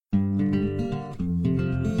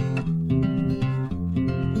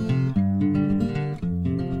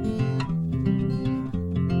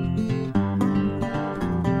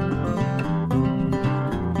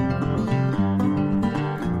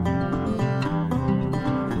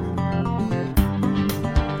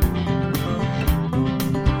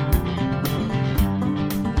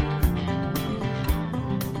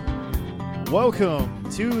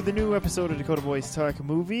Welcome to the new episode of Dakota Boys Talk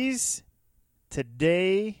Movies.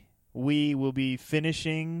 Today we will be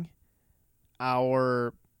finishing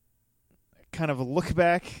our kind of a look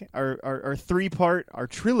back, our three-part, our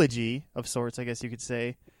trilogy of sorts, I guess you could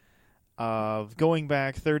say, of going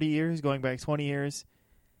back 30 years, going back 20 years,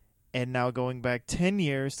 and now going back 10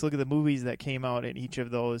 years to look at the movies that came out in each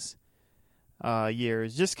of those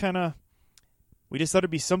years. Just kind of, we just thought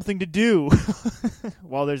it'd be something to do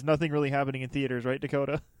while there's nothing really happening in theaters, right,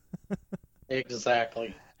 Dakota?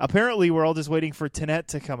 Exactly. Apparently, we're all just waiting for Tenet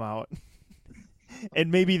to come out.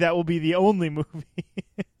 And maybe that will be the only movie.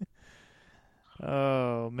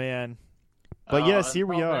 Oh, man. But yes, here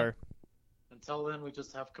we are. Until then, we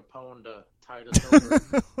just have Capone to tide us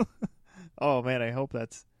over. Oh, man, I hope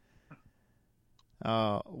that's...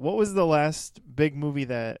 what was the last big movie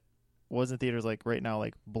that was in theaters like right now?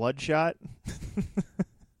 Like Bloodshot?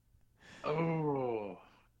 Oh.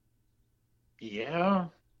 Yeah?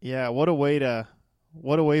 Yeah, what a way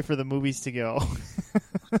for the movies to go.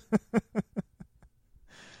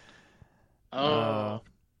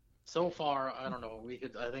 So far, I don't know.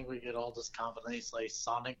 I think we could all just confidently say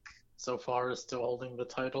Sonic so far is still holding the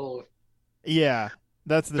title. Yeah,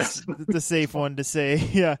 that's the safe one to say.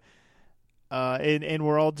 Yeah, and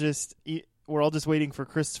we're all just waiting for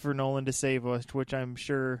Christopher Nolan to save us, which I'm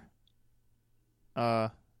sure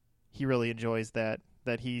he really enjoys that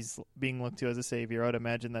he's being looked to as a savior. I would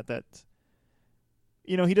imagine that's,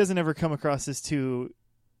 he doesn't ever come across as too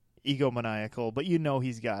egomaniacal, but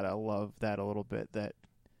he's gotta love that a little bit, that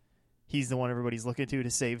he's the one everybody's looking to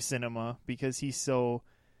save cinema, because he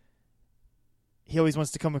always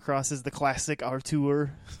wants to come across as the classic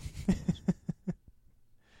auteur.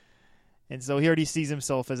 And so he already sees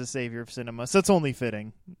himself as a savior of cinema, so it's only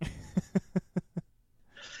fitting.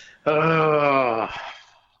 I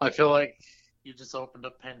feel like you just opened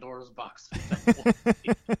up Pandora's box.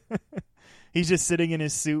 He's just sitting in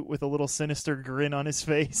his suit with a little sinister grin on his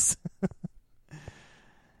face.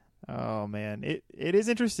 Oh man, it is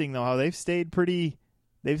interesting though how they've stayed pretty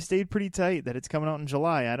tight that it's coming out in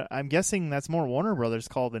July. I'm guessing that's more Warner Brothers'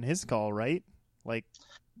 call than his call, right? Like,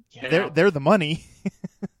 yeah. They're the money.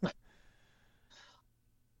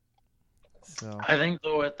 So I think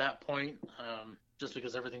though at that point, just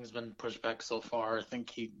because everything's been pushed back so far, I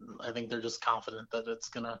think they're just confident that it's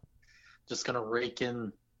gonna rake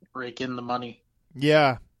in the money.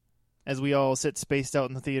 Yeah, as we all sit spaced out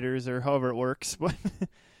in the theaters or however it works.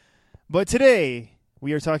 But today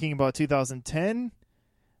we are talking about 2010,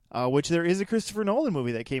 which there is a Christopher Nolan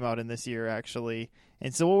movie that came out in this year actually.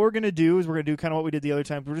 And so what we're gonna do is we're gonna do kind of what we did the other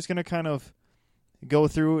time. We're just gonna kind of go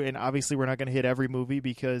through, and obviously we're not gonna hit every movie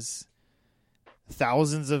because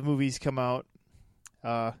thousands of movies come out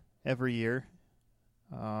every year,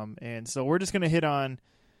 and so we're just going to hit on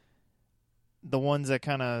the ones that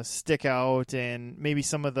kind of stick out, and maybe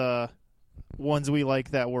some of the ones we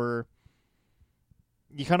like that you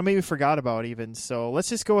kind of maybe forgot about even. So let's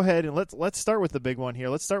just go ahead and let's start with the big one here.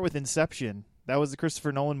 Let's start with Inception. That was the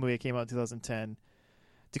Christopher Nolan movie that came out in 2010.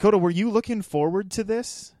 Dakota, were you looking forward to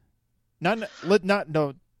this? No.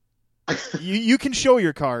 You can show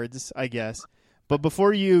your cards, I guess. But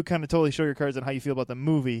before you kind of totally show your cards on how you feel about the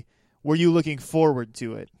movie, were you looking forward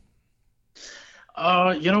to it?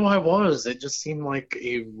 I was. It just seemed like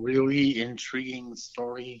a really intriguing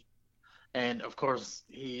story. And of course,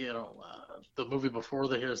 the movie before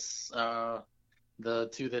the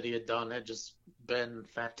two that he had done had just been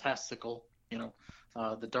fantastical.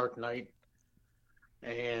 The Dark Knight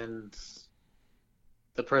and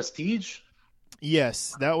The Prestige.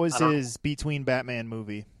 Yes, that was his Between Batman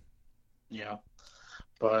movie. Yeah.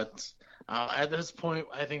 But at this point,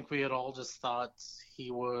 I think we had all just thought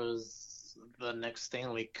he was the next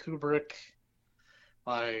Stanley Kubrick,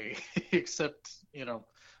 except,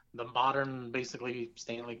 the modern, basically,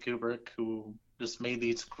 Stanley Kubrick, who just made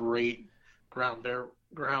these great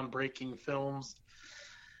groundbreaking films.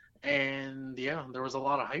 And, yeah, there was a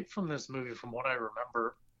lot of hype from this movie from what I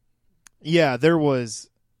remember. Yeah, there was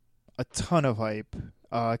a ton of hype,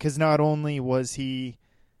 because not only was he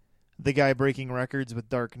the guy breaking records with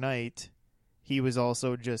Dark Knight, he was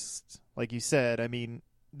also just, like you said, I mean,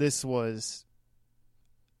 this was,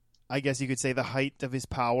 I guess you could say, the height of his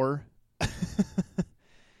power.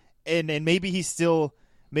 and maybe he's still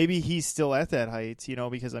at that height,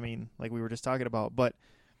 because, I mean, like we were just talking about. But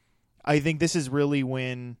I think this is really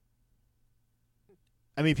when,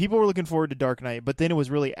 I mean, people were looking forward to Dark Knight, but then it was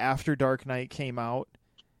really after Dark Knight came out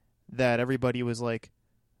that everybody was like,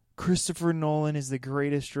 Christopher Nolan is the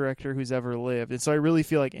greatest director who's ever lived. And so I really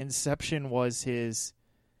feel like Inception was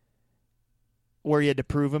where he had to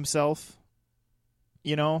prove himself,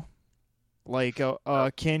 Like,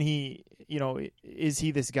 can he? Is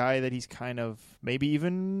he this guy that he's kind of maybe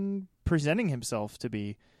even presenting himself to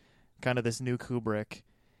be, kind of this new Kubrick?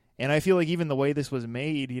 And I feel like even the way this was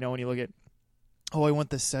made, when you look at, I want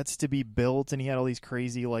the sets to be built, and he had all these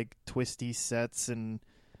crazy like twisty sets, and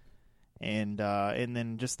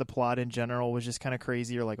then just the plot in general was just kind of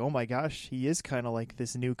crazy. You're like, oh my gosh, he is kind of like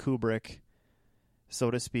this new Kubrick,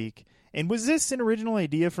 so to speak. And was this an original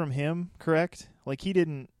idea from him, correct? Like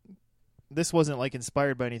this wasn't like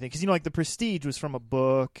inspired by anything. Because, like The Prestige was from a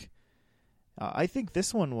book. I think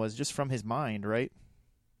this one was just from his mind, right?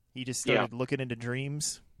 He just started looking into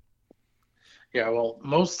dreams. Yeah, well,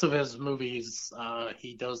 most of his movies,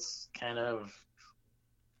 he does kind of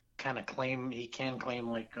claim,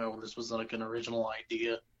 like, oh, this was like an original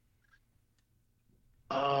idea.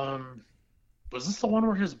 Was this the one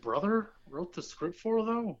where his brother wrote the script for,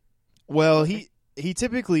 though? Well, he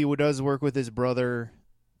typically does work with his brother,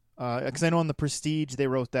 because I know on The Prestige they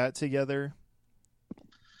wrote that together.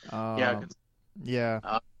 Yeah.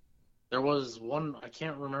 There was one, I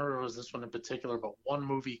can't remember if it was this one in particular, but one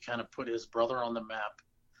movie kind of put his brother on the map,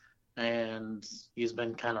 and he's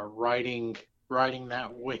been kind of riding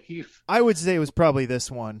that wave. I would say it was probably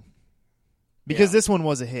this one, because this one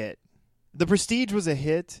was a hit. The Prestige was a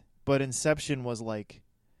hit, but Inception was like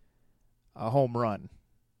a home run.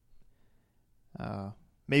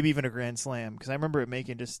 Maybe even a grand slam, because I remember it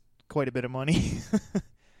making just quite a bit of money.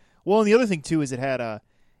 Well, and the other thing too is it had a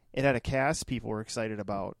cast people were excited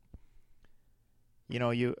about.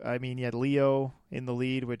 You had Leo in the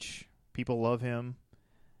lead, which people love him,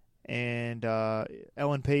 and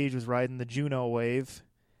Ellen Page was riding the Juno wave,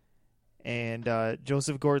 and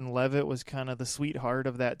Joseph Gordon-Levitt was kind of the sweetheart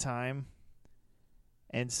of that time.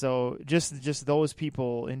 And so just those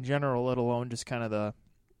people in general, let alone just kind of the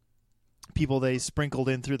people they sprinkled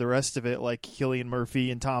in through the rest of it, like Cillian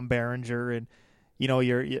Murphy and Tom Berenger, and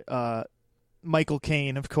your Michael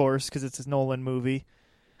Caine, of course, because it's a Nolan movie.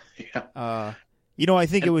 Yeah. I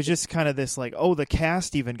think it was just kind of this like, oh, the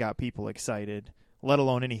cast even got people excited, let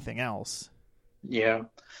alone anything else. Yeah.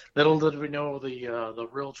 Little did we know the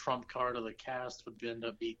real trump card of the cast would end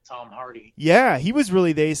up being Tom Hardy. Yeah, he was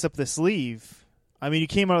really the ace up the sleeve. I mean, he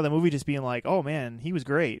came out of the movie just being like, oh man, he was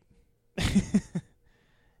great.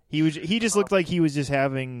 He just looked like he was just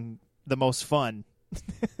having the most fun.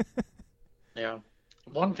 Yeah.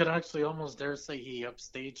 One could actually almost dare say he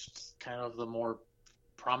upstaged kind of the more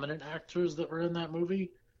prominent actors that were in that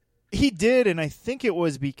movie. He did, and I think it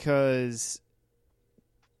was because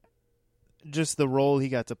just the role he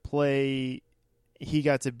got to play,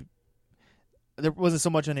 there wasn't so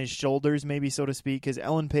much on his shoulders, maybe, so to speak, because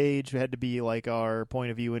Ellen Page had to be like our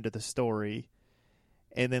point of view into the story.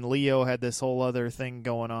 And then Leo had this whole other thing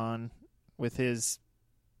going on with his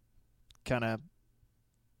kind of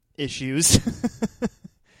issues.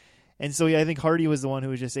 And so, I think Hardy was the one who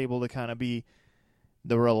was just able to kind of be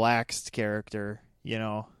the relaxed character,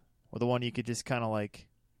 or the one you could just kind of like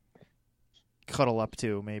cuddle up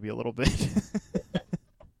to maybe a little bit.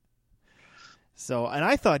 So, and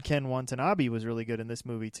I thought Ken Watanabe was really good in this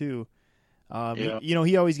movie too.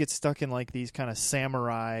 He always gets stuck in like these kind of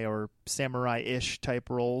samurai or samurai-ish type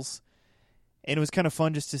roles. And it was kind of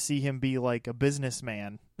fun just to see him be like a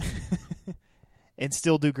businessman and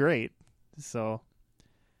still do great. So,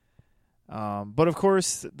 but of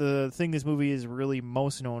course, the thing this movie is really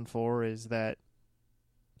most known for is that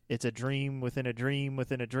it's a dream within a dream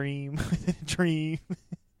within a dream within a dream,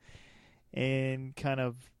 and kind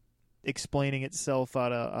of explaining itself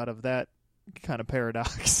out of that kind of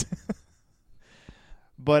paradox.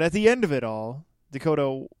 But at the end of it all,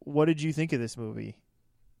 Dakota, what did you think of this movie?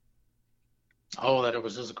 Oh, that it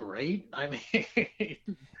was just great. I mean,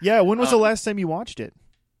 yeah. When was the last time you watched it?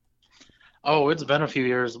 Oh, it's been a few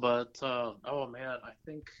years, but oh man, I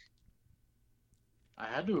think I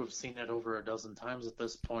had to have seen it over a dozen times at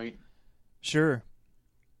this point. Sure.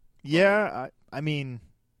 Yeah, I mean,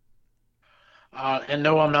 and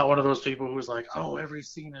no, I'm not one of those people who's like, oh, every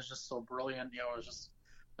scene is just so brilliant. It's just,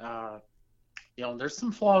 there's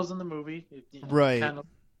some flaws in the movie. Right. Kind of,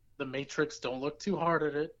 the Matrix, don't look too hard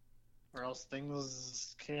at it, or else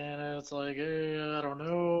things it's like, I don't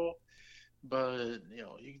know. But,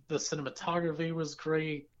 the cinematography was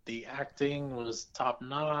great. The acting was top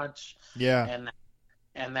notch. Yeah.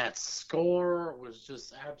 And that score was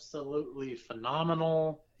just absolutely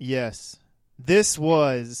phenomenal. Yes. This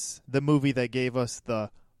was the movie that gave us the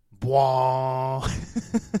bwah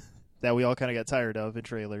that we all kind of got tired of in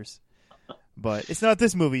trailers. But it's not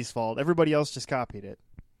this movie's fault. Everybody else just copied it.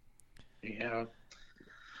 Yeah.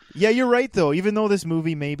 Yeah, you're right, though. Even though this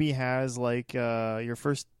movie maybe has, like, your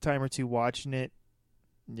first time or two watching it,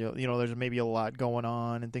 there's maybe a lot going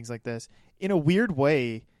on and things like this. In a weird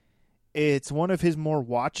way, it's one of his more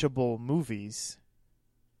watchable movies.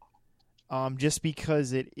 Just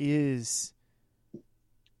because it is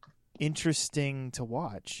interesting to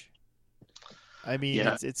watch. I mean,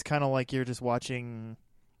 Yeah. it's kind of like you're just watching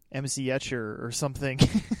MC Escher or something.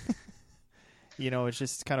 It's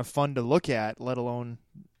just kind of fun to look at, let alone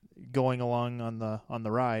going along on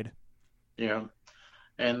the ride. Yeah.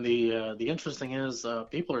 And the interesting is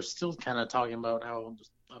people are still kind of talking about how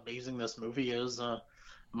amazing this movie is.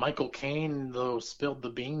 Michael Caine, though, spilled the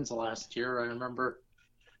beans last year. I remember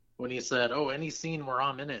when he said, "Oh, any scene where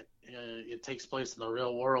I'm in it, it takes place in the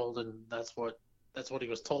real world," and that's what he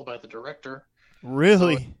was told by the director.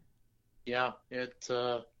 Really? So, yeah, it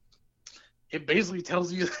basically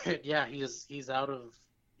tells you that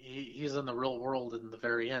he's in the real world in the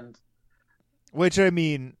very end. Which, I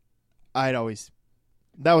mean,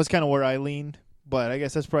 that was kind of where I leaned, but I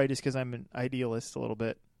guess that's probably just because I'm an idealist a little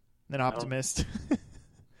bit, an optimist.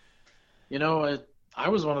 I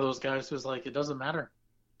was one of those guys who's like, it doesn't matter,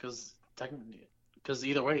 because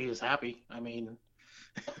either way he's happy. I mean,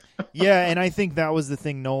 yeah, and I think that was the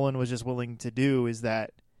thing Nolan was just willing to do, is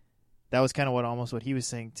that was kind of what he was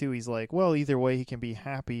saying too. He's like, well, either way he can be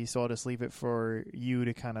happy, so I'll just leave it for you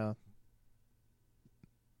to kind of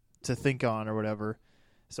to think on or whatever.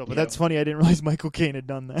 So, but that's funny. I didn't realize Michael Caine had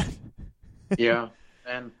done that. Yeah,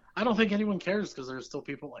 and I don't think anyone cares, because there's still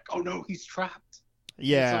people like, oh no, he's trapped.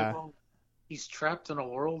 Yeah. It's like, well, he's trapped in a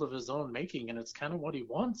world of his own making, and it's kind of what he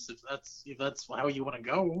wants, if that's how you want to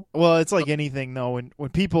go. Well, it's like anything though. When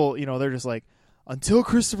people, they're just like, until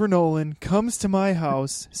Christopher Nolan comes to my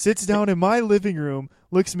house, sits down in my living room,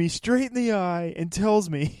 looks me straight in the eye, and tells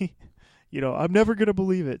me, I'm never gonna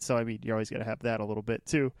believe it. So I mean, you're always gonna have that a little bit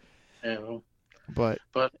too. Yeah. But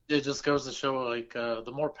it just goes to show, like,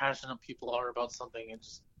 the more passionate people are about something,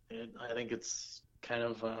 I think it's kind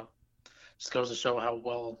of just goes to show how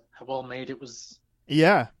well made it was.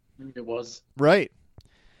 Yeah, it was. Right.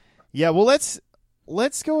 Yeah. Well, let's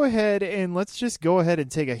go ahead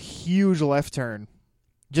and take a huge left turn,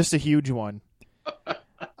 just a huge one,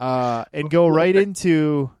 and go right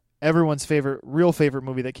into everyone's real favorite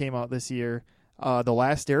movie that came out this year, The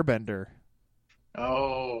Last Airbender.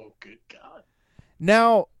 Oh, good God.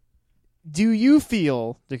 Now, do you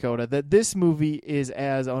feel, Dakota, that this movie is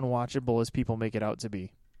as unwatchable as people make it out to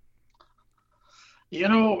be?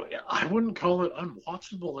 I wouldn't call it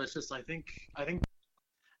unwatchable. It's just I think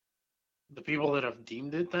the people that have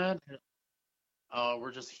deemed it that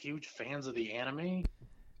were just huge fans of the anime.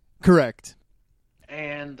 Correct.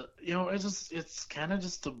 And it's kind of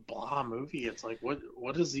just a blah movie. It's like,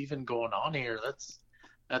 what is even going on here? That's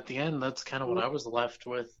at the end. That's kind of what I was left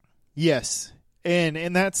with. Yes.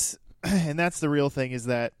 And that's the real thing, is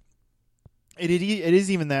that it is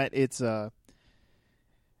even that it's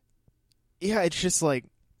it's just like,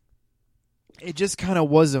 it just kind of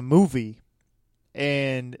was a movie,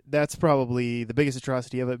 and that's probably the biggest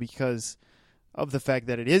atrocity of it, because of the fact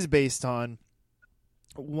that it is based on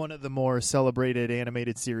one of the more celebrated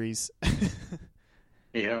animated series.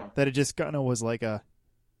 Yeah. That it just kind of was like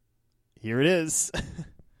here it is.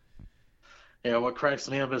 Yeah, what cracks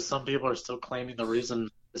me up is some people are still claiming the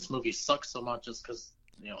reason this movie sucks so much is because,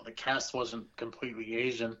 the cast wasn't completely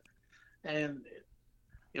Asian. And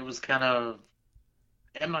it was kind of,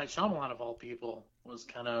 M. Night Shyamalan, of all people, was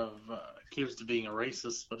kind of accused of being a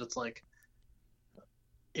racist. But it's like,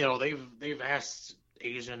 they've asked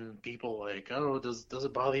Asian people, like, oh, does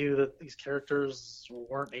it bother you that these characters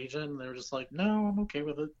weren't Asian? They're just like, no, I'm okay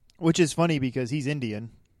with it. Which is funny, because he's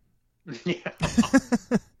Indian. Yeah.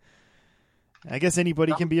 I guess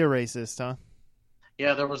anybody can be a racist, huh?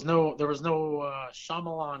 Yeah, there was no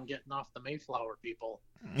Shyamalan getting off the Mayflower people.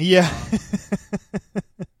 Yeah.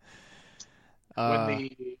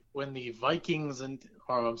 When the Vikings when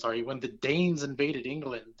the Danes invaded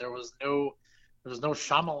England, there was no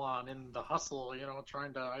Shyamalan in the hustle,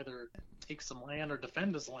 trying to either take some land or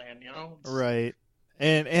defend his land, Right.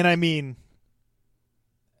 And I mean,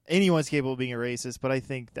 anyone's capable of being a racist, but I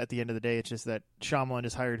think at the end of the day, it's just that Shyamalan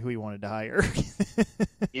just hired who he wanted to hire.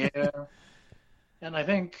 Yeah. And I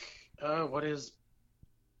think what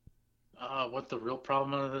the real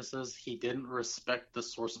problem of this is, he didn't respect the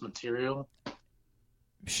source material.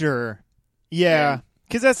 Sure. Yeah.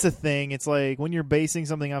 Because that's the thing. It's like, when you're basing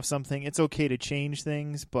something off something, it's okay to change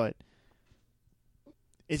things, but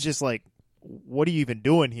it's just like, what are you even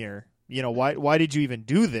doing here? Why did you even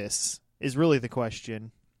do this is really the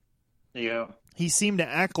question. Yeah. He seemed to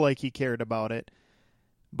act like he cared about it,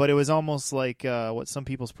 but it was almost like what some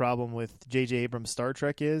people's problem with J.J. Abrams' Star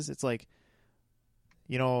Trek is. It's like,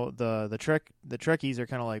 the Trekkies are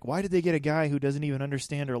kind of like, why did they get a guy who doesn't even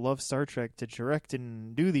understand or love Star Trek to direct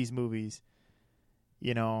and do these movies?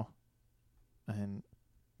 And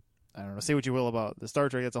I don't know, say what you will about the Star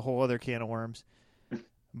Trek, that's a whole other can of worms.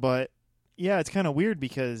 But yeah, it's kind of weird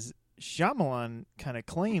because Shyamalan kind of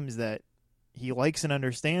claims that he likes and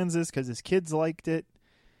understands this because his kids liked it.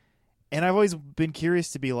 And I've always been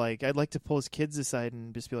curious to be like, I'd like to pull his kids aside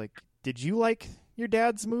and just be like, did you like your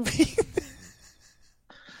dad's movie?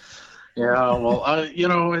 Yeah, well,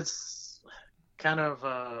 it's kind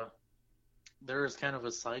of there is kind of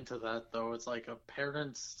a side to that, though. It's like a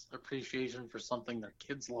parent's appreciation for something their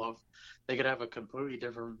kids love. They could have a completely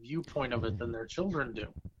different viewpoint of it than their children do.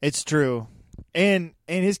 It's true. And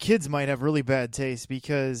his kids might have really bad taste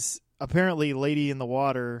because apparently Lady in the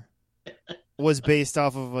Water was based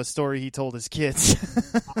off of a story he told his kids.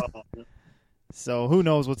 So who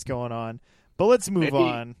knows what's going on. But let's move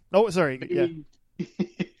on. Oh, sorry. Yeah.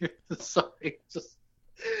 Sorry.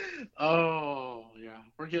 Oh, yeah.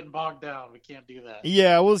 We're getting bogged down. We can't do that.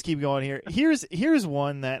 Yeah, we'll just keep going here. Here's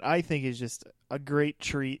one that I think is just a great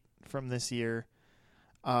treat from this year.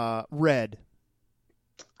 Red.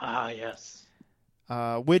 Yes.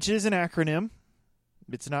 Which is an acronym.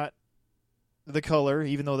 It's not the color,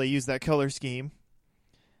 even though they use that color scheme.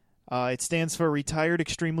 It stands for Retired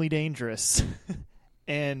Extremely Dangerous.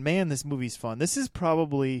 And man, this movie's fun. This is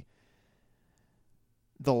probably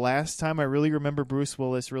the last time I really remember Bruce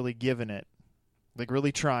Willis really giving it. Like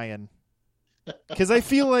really trying. Because I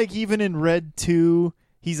feel like even in Red 2,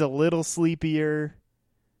 he's a little sleepier.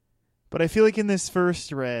 But I feel like in this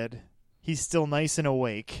first Red, he's still nice and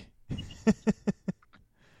awake.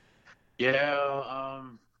 Yeah,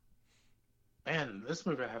 man, this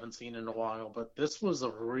movie I haven't seen in a while, but this was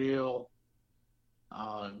a real.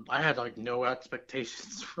 I had like no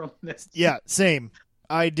expectations from this. Yeah, same.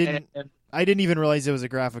 I didn't And, even realize it was a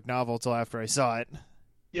graphic novel till after I saw it.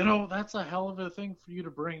 That's a hell of a thing for you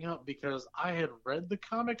to bring up because I had read the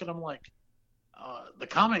comic and I'm like, the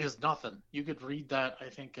comic is nothing. You could read that, I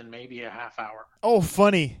think, in maybe a half hour. Oh,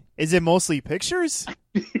 funny. Is it mostly pictures?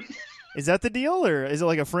 Is that the deal, or is it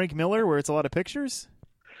like a Frank Miller where it's a lot of pictures?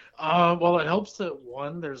 Well, it helps that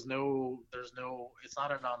one, it's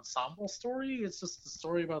not an ensemble story. It's just a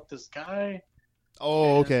story about this guy.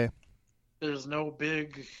 Oh, okay. There's no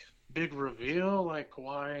big reveal, like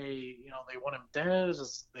why, they want him dead. It's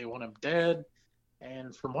just they want him dead.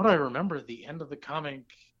 And from what I remember, at the end of the comic,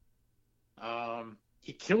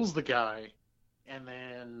 he kills the guy, and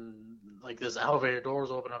then like this elevator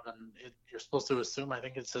doors open up, and you're supposed to assume, I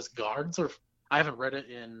think it says guards, or I haven't read it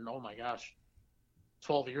in, oh my gosh,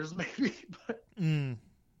 12 years maybe.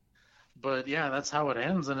 But yeah, that's how it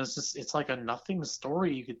ends, and it's like a nothing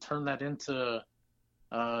story. You could turn that into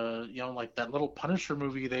like that little Punisher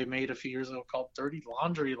movie they made a few years ago called Dirty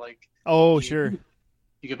Laundry. Like, sure,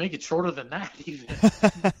 you could make it shorter than that even.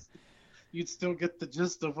 You'd still get the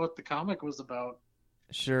gist of what the comic was about.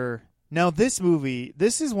 Sure. Now this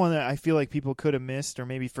is one that I feel like people could have missed or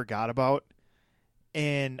maybe forgot about.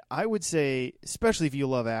 And I would say, especially if you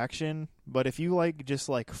love action, but if you like just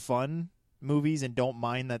like fun movies and don't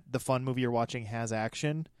mind that the fun movie you're watching has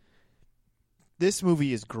action, this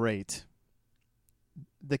movie is great.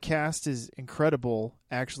 The cast is incredible,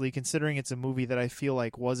 actually, considering it's a movie that I feel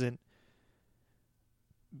like wasn't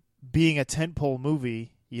being a tentpole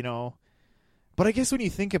movie, But I guess when you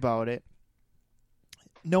think about it,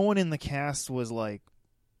 no one in the cast was like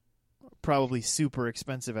probably super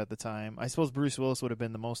expensive at the time. I suppose Bruce Willis would have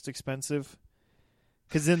been the most expensive,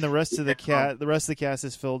 because then the rest of the cast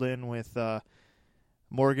is filled in with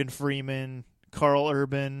Morgan Freeman, Carl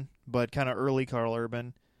Urban, but kind of early Carl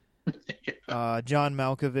Urban, John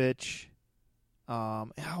Malkovich.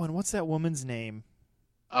 And what's that woman's name?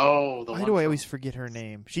 Oh, why do I always forget her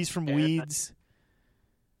name? She's from Weeds.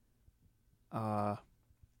 Because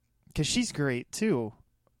she's great too.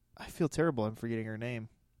 I feel terrible I'm forgetting her name.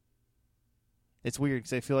 It's weird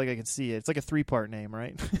because I feel like I can see it. It's like a 3-part name,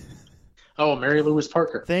 right? Oh, Mary Louise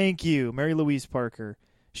Parker. Thank you, Mary Louise Parker.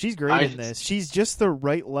 She's great in this. She's just the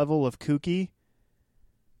right level of kooky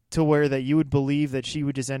to where that you would believe that she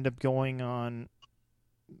would just end up going on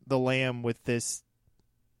the lam with this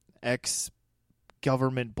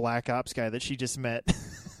ex-government black ops guy that she just met.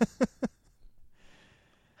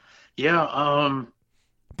 Yeah,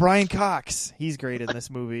 Brian Cox. He's great in this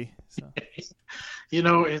movie. So.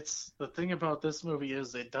 It's the thing about this movie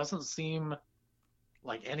is it doesn't seem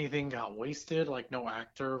like anything got wasted. Like no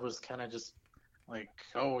actor was kind of just like,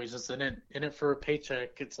 oh, he's just in it for a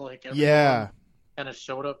paycheck. It's like everyone kind of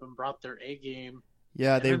showed up and brought their A game.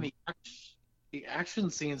 Yeah, the action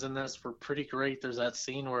scenes in this were pretty great. There's that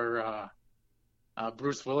scene where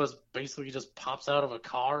Bruce Willis basically just pops out of a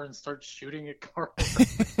car and starts shooting at Carl.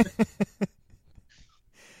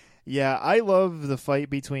 Yeah, I love the fight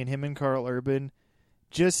between him and Carl Urban.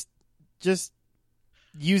 Just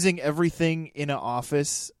using everything in an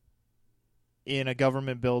office in a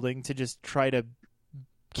government building to just try to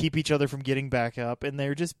keep each other from getting back up, and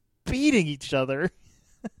they're just beating each other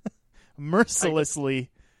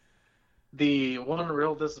mercilessly. The one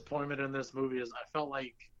real disappointment in this movie is I felt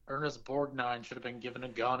like Ernest Borgnine should have been given a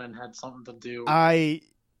gun and had something to do. I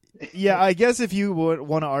guess if you would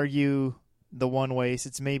want to argue the one ways,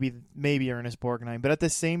 it's maybe Ernest Borgnine, but at the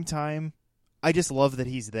same time, I just love that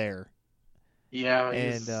he's there. Yeah,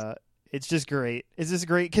 and it's just great. It's just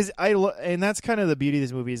great because and that's kind of the beauty of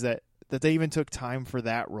this movie is that they even took time for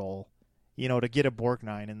that role, to get a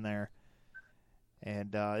Borgnine in there,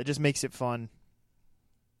 and it just makes it fun.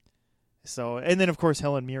 So, and then of course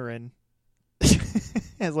Helen Mirren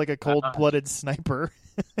as like a cold-blooded sniper.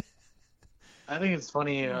 I think it's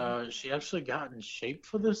funny. She actually got in shape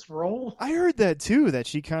for this role. I heard that too. That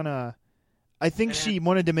she kind of, I think she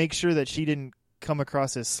wanted to make sure that she didn't come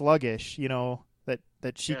across as sluggish.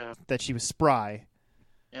 That she was spry.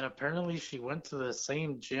 And apparently, she went to the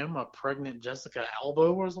same gym a pregnant Jessica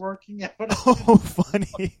Alba was working at. Oh,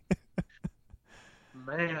 funny.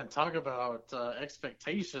 Man, talk about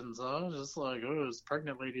expectations, huh? Just like, this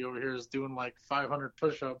pregnant lady over here is doing like 500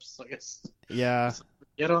 push-ups. I guess. Yeah.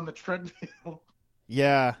 Get on the treadmill.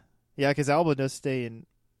 Yeah, because Alba does stay in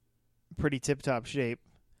pretty tip-top shape.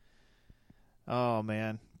 Oh,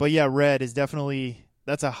 man. But yeah, Red is definitely,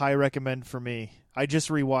 that's a high recommend for me. I just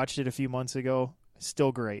rewatched it a few months ago.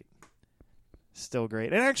 Still great.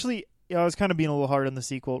 And actually, I was kind of being a little hard on the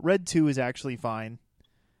sequel. Red 2 is actually fine.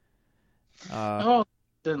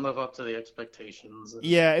 Didn't live up to the expectations.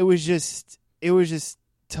 Yeah, it was just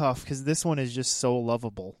tough because this one is just so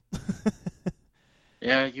lovable.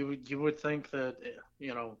 Yeah, you would think that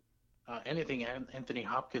anything Anthony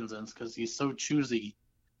Hopkins in, because he's so choosy.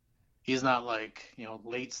 He's not like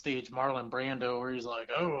late stage Marlon Brando where he's like,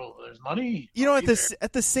 oh, there's money.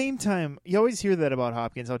 At the same time, you always hear that about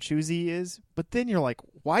Hopkins, how choosy he is. But then you're like,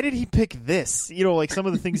 why did he pick this? Like some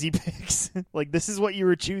of the things he picks, like this is what you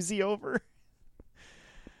were choosy over.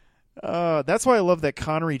 That's why I love that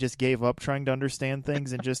Connery just gave up trying to understand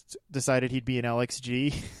things and just decided he'd be an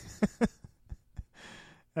LXG.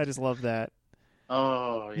 I just love that.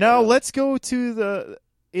 Oh, yeah. Now let's go to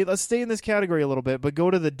let's stay in this category a little bit, but go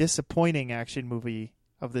to the disappointing action movie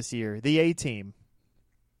of this year, The A-Team.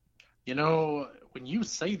 When you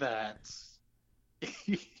say that,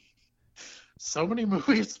 so many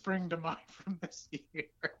movies spring to mind from this year.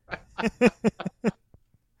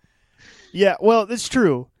 Yeah, well, it's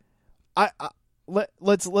true.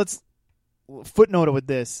 Let's footnote it with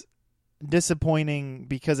this. Disappointing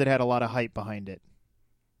because it had a lot of hype behind it.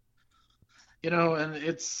 And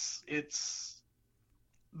it's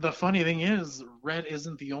the funny thing is, Red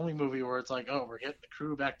isn't the only movie where it's like, oh, we're getting the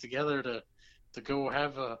crew back together to go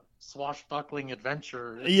have a swashbuckling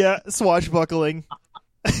adventure. Swashbuckling.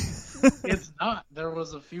 It's not. There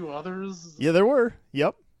was a few others. Yeah, there were.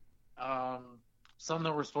 Yep. Some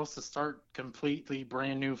that were supposed to start completely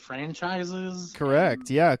brand new franchises.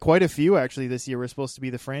 Correct. Yeah, quite a few actually this year were supposed to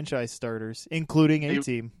be the franchise starters, including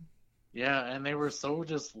A-Team. Yeah, and they were so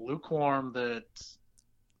just lukewarm that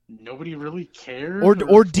nobody really cared. Or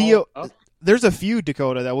there's a few,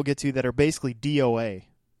 Dakota, that we'll get to that are basically DOA.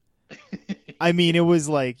 I mean, it was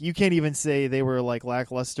like you can't even say they were like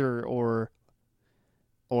lackluster or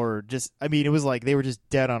just. I mean, it was like they were just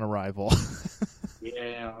dead on arrival.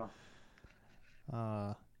 Yeah.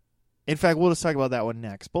 In fact, we'll just talk about that one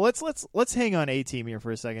next. But let's hang on A-Team here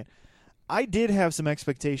for a second. I did have some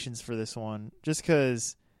expectations for this one, just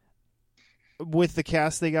because with the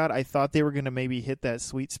cast they got, I thought they were going to maybe hit that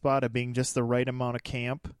sweet spot of being just the right amount of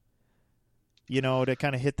camp, to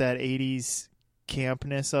kind of hit that 80s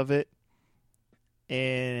campness of it.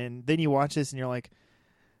 And then you watch this and you're like,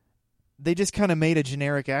 they just kind of made a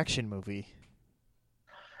generic action movie.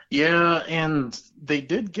 Yeah, and they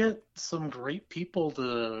did get some great people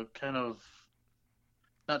to kind of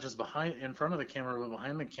not just in front of the camera, but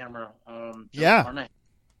behind the camera. Yeah.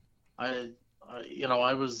 I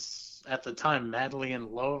was at the time madly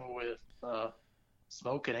in love with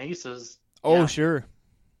Smoking Aces. Oh, yeah. Sure.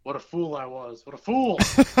 What a fool I was. What a fool.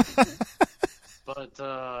 But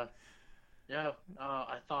I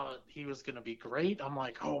thought he was going to be great. I'm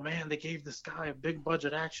like, oh man, they gave this guy a big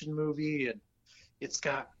budget action movie, and it's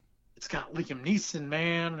got Liam Neeson,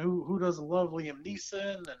 man. Who doesn't love Liam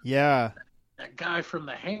Neeson? And yeah. That guy from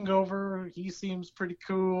The Hangover, he seems pretty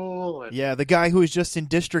cool. And yeah, the guy who was just in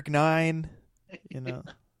District 9,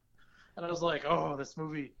 And I was like, oh, this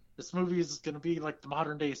movie is going to be like the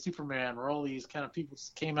modern day Superman, where all these kind of people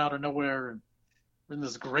just came out of nowhere and were in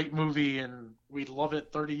this great movie, and we love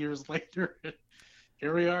it 30 years later.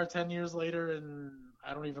 Here we are 10 years later, and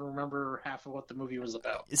I don't even remember half of what the movie was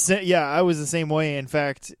about. Yeah, I was the same way. In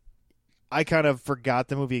fact, I kind of forgot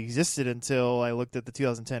the movie existed until I looked at the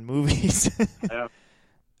 2010 movies. Yeah.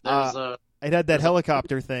 There's a It had that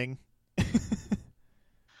helicopter thing.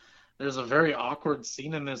 there's a very awkward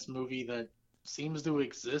scene in this movie that seems to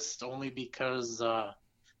exist only because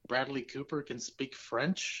Bradley Cooper can speak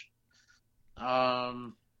French.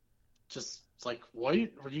 Just like, what?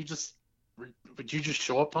 Would you just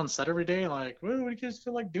show up on set every day? Like, what do you guys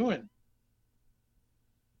feel like doing?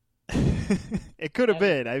 It could have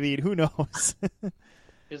been. I mean, who knows?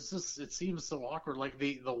 It seems so awkward. Like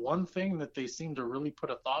the one thing that they seemed to really put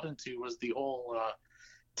a thought into was the whole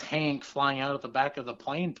tank flying out of the back of the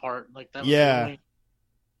plane part. Like that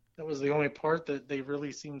was the only part that they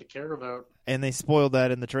really seemed to care about. And they spoiled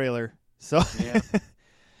that in the trailer. So yeah.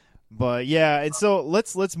 But yeah, and so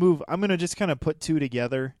let's move. I'm gonna just kind of put two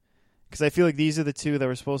together because I feel like these are the two that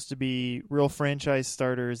were supposed to be real franchise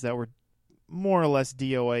starters that were more or less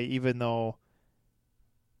DOA, even though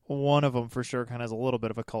one of them for sure kind of has a little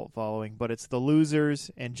bit of a cult following. But it's The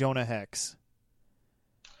Losers and Jonah Hex.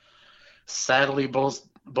 Sadly,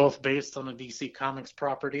 both based on a DC Comics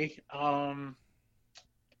property. Oh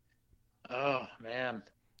man.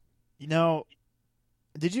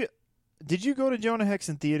 Did you go to Jonah Hex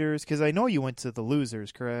in theaters? Because I know you went to The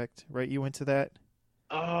Losers, correct? Right? You went to that?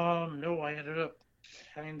 No, I ended up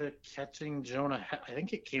kind of catching Jonah. I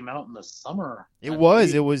think it came out in the summer. It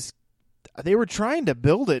was. They were trying to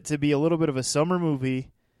build it to be a little bit of a summer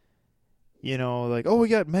movie. You know, like, oh, we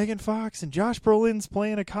got Megan Fox and Josh Brolin's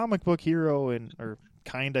playing a comic book hero or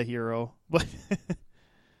kind of hero. But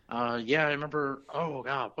yeah, I remember. Oh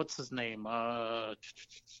God, what's his name?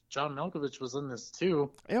 John Malkovich was in this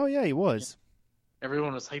too. Oh yeah, he was.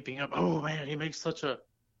 Everyone was hyping up. Oh man,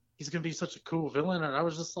 he's gonna be such a cool villain, and I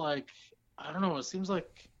was just like, I don't know. It seems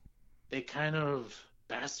like they kind of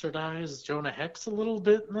bastardized Jonah Hex a little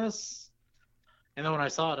bit in this. And then when I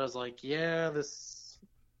saw it, I was like, yeah,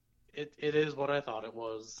 it is what I thought it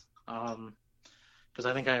was. Because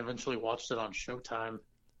I think I eventually watched it on Showtime.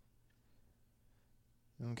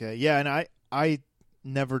 Okay, yeah, and I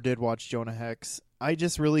never did watch Jonah Hex. I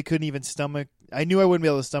just really couldn't even stomach. I knew I wouldn't be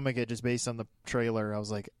able to stomach it just based on the trailer. I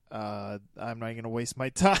was like, I'm not going to waste my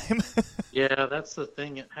time. Yeah, that's the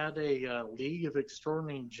thing. It had a League of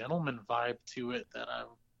Extraordinary Gentlemen vibe to it that I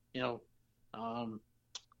didn't.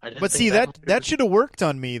 But see, that should have worked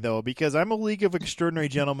on me though, because I'm a League of Extraordinary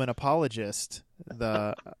Gentlemen apologist.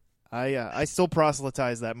 I still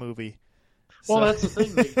proselytize that movie. Well, So. that's the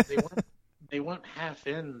thing. They went half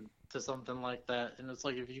in to something like that, and it's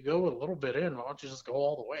like, if you go a little bit in, why don't you just go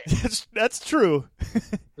all the way? That's true.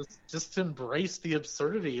 just embrace the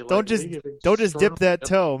absurdity. Don't just dip that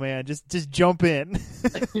toe, man. Just jump in.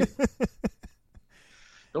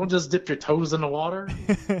 Don't just dip your toes in the water.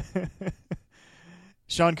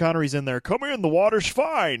 Sean Connery's in there. Come in, the water's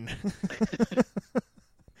fine.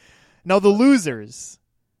 Now, The Losers.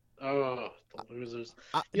 Oh, The Losers.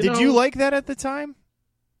 Did you like that at the time?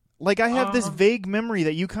 Like, I have this vague memory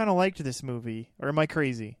that you kind of liked this movie. Or am I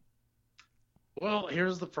crazy? Well,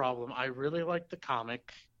 here's the problem. I really like the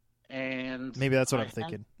comic, and maybe that's what I'm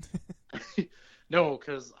thinking. No,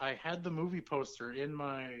 because I had the movie poster in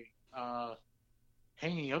my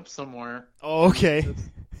hanging up somewhere. Oh, okay.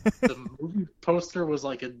 The movie poster was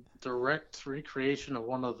like a direct recreation of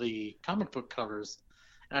one of the comic book covers,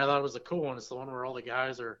 and I thought it was a cool one. It's the one where all the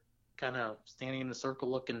guys are kind of standing in a circle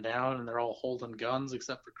looking down, and they're all holding guns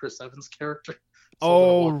except for Chris Evans' character.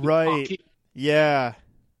 Oh, right. Yeah.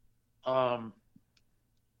 And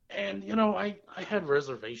I had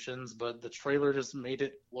reservations, but the trailer just made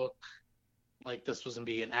it look like this was gonna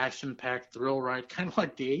be an action-packed thrill ride, kind of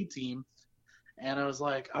like the A-Team. And I was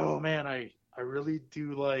like, oh man, I really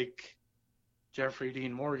do like Jeffrey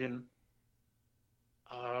Dean Morgan.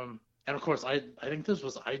 And of course, I think this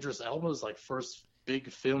was Idris Elba's like first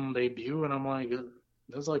big film debut, and I'm like, it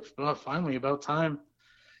was like finally about time.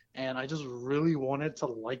 And I just really wanted to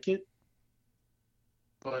like it,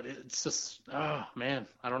 but it's just, oh man,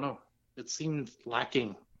 I don't know. It seemed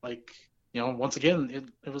lacking. Like, once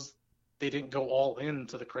again, they didn't go all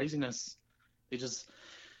into the craziness. They just,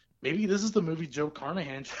 maybe this is the movie Joe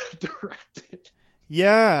Carnahan should have directed.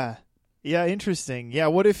 Yeah. Yeah, interesting. Yeah,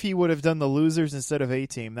 what if he would have done The Losers instead of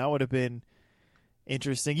A-Team? That would have been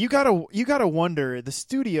interesting. You gotta wonder, the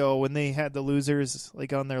studio, when they had The Losers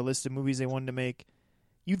like on their list of movies they wanted to make,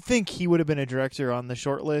 you'd think he would have been a director on the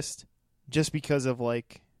short list just because of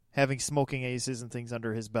like having smoking aces and things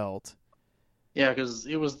under his belt. Yeah, because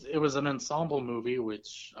it was an ensemble movie,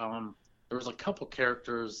 which there was a couple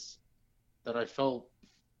characters that I felt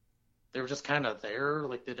they were just kind of there,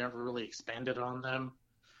 like they never really expanded on them.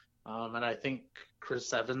 And I think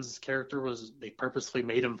Chris Evans' character they purposely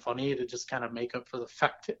made him funny to just kind of make up for the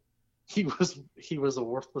fact that he was a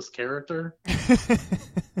worthless character.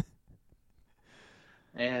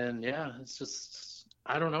 And yeah, it's just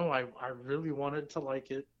I don't know. I really wanted to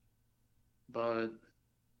like it, but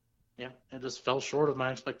yeah, it just fell short of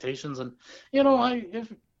my expectations. And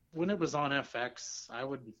if when it was on FX, I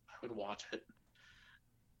would watch it.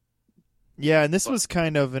 Yeah, and this But was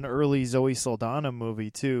kind of an early Zoe Saldana movie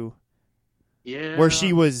too, yeah, where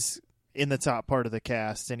she was in the top part of the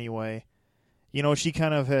cast anyway. She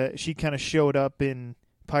kind of showed up in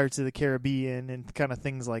Pirates of the Caribbean and kind of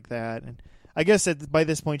things like that. And I guess by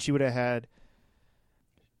this point she had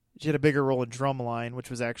a bigger role in Drumline, which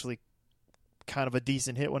was actually kind of a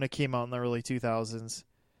decent hit when it came out in the early 2000s.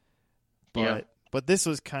 But this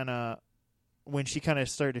was kind of when she kind of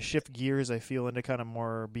started to shift gears, I feel, into kind of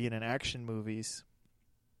more being in action movies.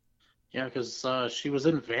 yeah, because she was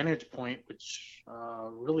in Vantage Point, which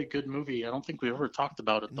really good movie. I don't think we ever talked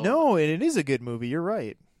about it though. No, and it is a good movie. You're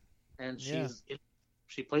right. And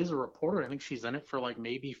she plays a reporter. I think she's in it for like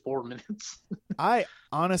maybe 4 minutes. I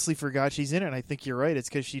honestly forgot she's in it, and I think you're right. It's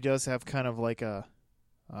because she does have kind of like a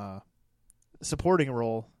supporting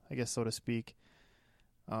role, I guess, so to speak.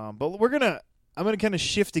 But I'm gonna kind of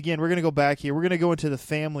shift again. We're gonna go back here. We're gonna go into the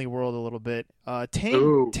family world a little bit.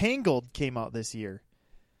 Tangled came out this year.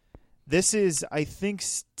 This is, I think,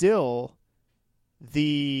 still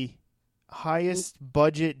the highest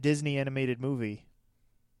budget Disney animated movie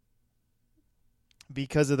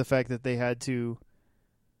because of the fact that they had to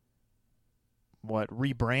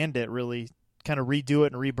rebrand it, really kind of redo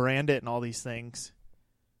it and rebrand it and all these things.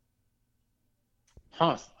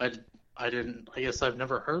 Huh. I didn't. I guess I've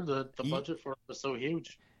never heard that the budget for it was so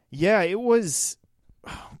huge. Yeah, it was.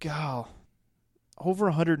 Oh god, over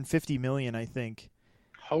 150 million, I think.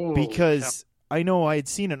 Holy because cow. I know I had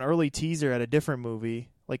seen an early teaser at a different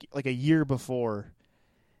movie, like a year before,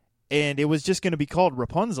 and it was just going to be called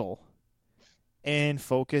Rapunzel, and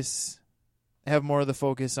have more of the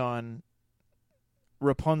focus on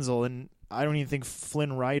Rapunzel, and I don't even think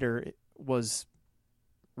Flynn Rider was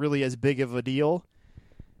really as big of a deal.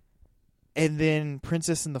 And then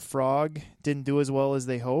Princess and the Frog didn't do as well as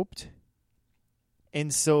they hoped.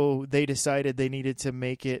 And so they decided they needed to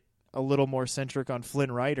make it a little more centric on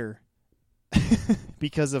Flynn Rider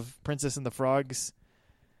because of Princess and the Frog's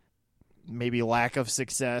maybe lack of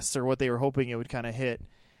success or what they were hoping it would kind of hit.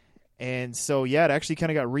 And so, yeah, it actually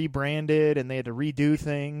kind of got rebranded and they had to redo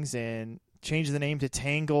things and change the name to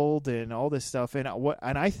Tangled and all this stuff. And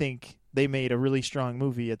I think they made a really strong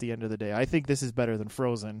movie at the end of the day. I think this is better than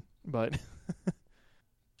Frozen. But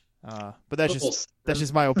that's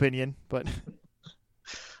just my opinion. But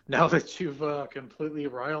now that you've completely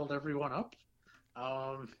riled everyone up,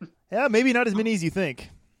 yeah, maybe not as many as you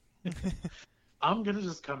think. I'm gonna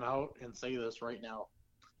just come out and say this right now.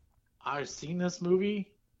 I've seen this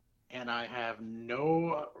movie, and I have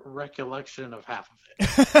no recollection of half of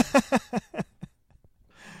it.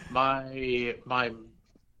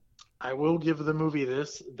 I will give the movie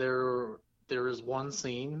this. There is one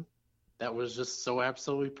scene that was just so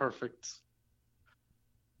absolutely perfect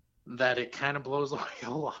that it kind of blows away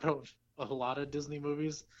a lot of Disney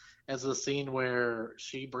movies, as a scene where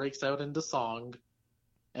she breaks out into song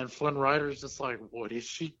and Flynn Rider's just like, what is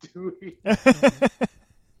she doing?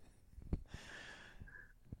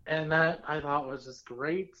 And that I thought was just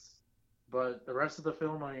great, but the rest of the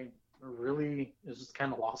film is just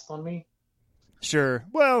kind of lost on me. Sure.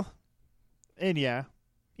 Well, and yeah,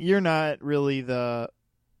 you're not really the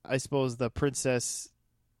princess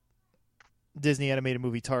Disney animated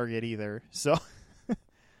movie target either. So,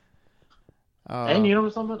 and you know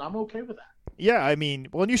something? I'm okay with that. Yeah, I mean,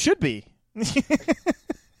 well, you should be.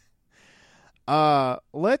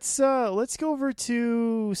 Let's go over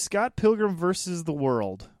to Scott Pilgrim versus the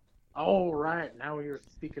World. Oh, right. Now you're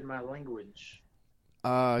speaking my language.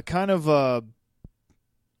 Kind of I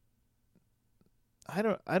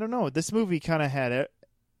don't know. This movie kind of had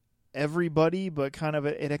everybody, but it kind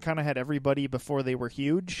of had everybody before they were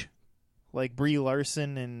huge, like Brie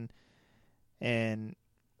Larson and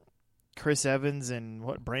Chris Evans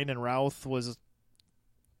and Brandon Routh was.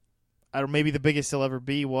 I don't. Maybe the biggest he'll ever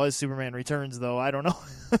be was Superman Returns, though. I don't know.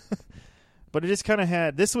 But it just kind of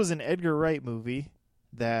had. This was an Edgar Wright movie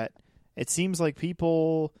that it seems like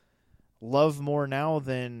people love more now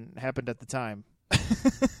than happened at the time.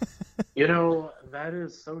 You know, that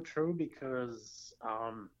is so true because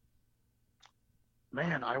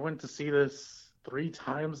man, I went to see this 3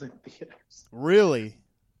 times in theaters. Really?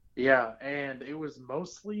 Yeah, and it was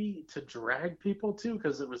mostly to drag people to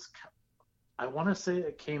because I want to say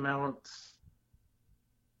it came out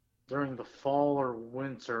during the fall or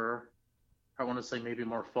winter. I want to say maybe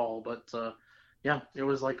more fall, but yeah, it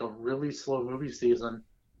was like a really slow movie season,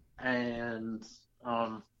 and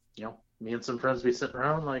me and some friends be sitting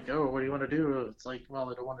around like, oh, what do you want to do? It's like,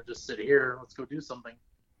 well, I don't want to just sit here. Let's go do something.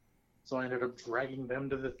 So I ended up dragging them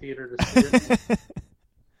to the theater to see it. And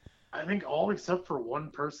I think all except for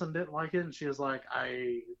one person didn't like it, and she was like,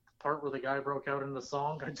 the part where the guy broke out in the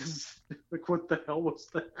song, I just like, what the hell was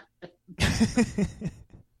that? And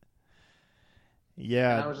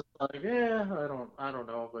Yeah. I was just like, yeah, I don't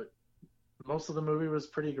know, but most of the movie was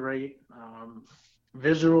pretty great.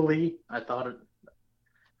 Visually, I thought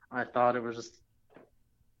it was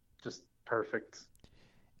just perfect.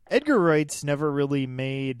 Edgar Wright's never really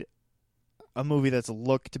made a movie that's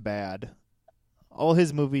looked bad. All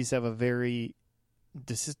his movies have a very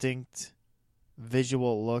distinct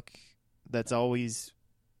visual look that's always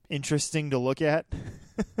interesting to look at.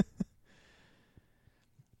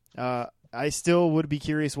 I still would be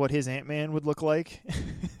curious what his Ant-Man would look like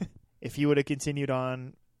if he would have continued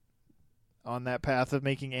on that path of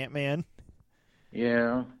making Ant-Man.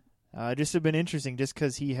 Yeah. Just have been interesting, just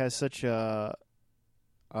because he has such a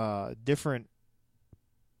different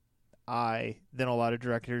eye than a lot of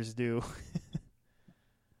directors do.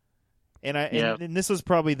 Yeah. And this was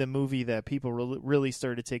probably the movie that people really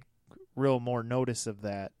started to take real more notice of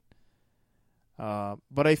that.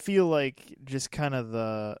 But I feel like just kind of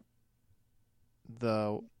the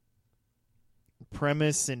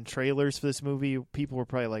premise and trailers for this movie, people were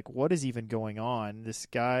probably like, what is even going on? This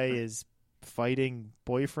guy is fighting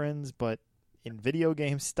boyfriends, but in video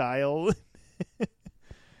game style.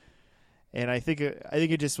 And I think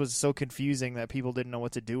it just was so confusing that people didn't know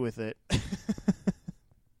what to do with it.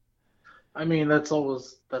 I mean, that's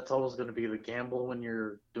always going to be the gamble when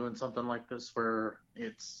you're doing something like this, where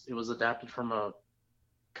it was adapted from a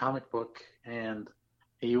comic book, and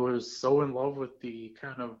he was so in love with the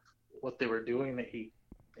kind of what they were doing that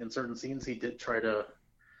in certain scenes, he did try to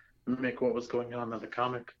mimic what was going on in the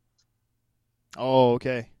comic. Oh,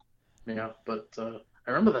 okay. Yeah, but I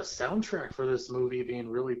remember the soundtrack for this movie being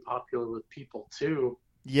really popular with people too.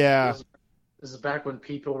 Yeah. This is back when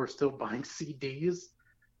people were still buying CDs.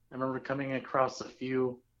 I remember coming across a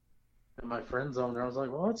few in my friend zone, and I was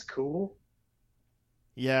like, "Well, that's cool."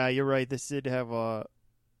 Yeah, you're right. This did have a.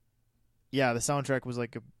 Yeah, the soundtrack was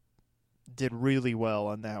did really well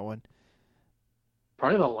on that one.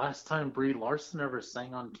 Probably the last time Brie Larson ever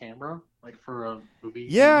sang on camera, like for a movie,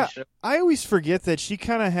 Yeah, TV show. I always forget that she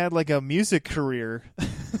kind of had like a music career.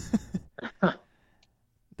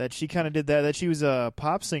 That she kind of did that she was a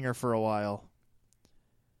pop singer for a while.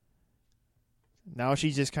 Now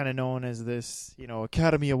she's just kind of known as this,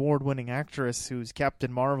 Academy Award winning actress who's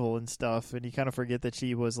Captain Marvel and stuff, and you kind of forget that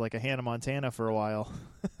she was like a Hannah Montana for a while.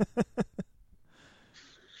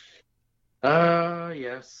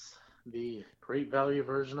 Yes, the great value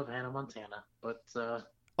version of Hannah Montana, but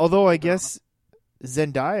Although I guess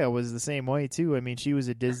Zendaya was the same way too. I mean, she was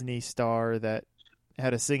a Disney star that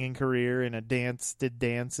had a singing career and did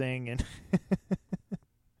dancing, and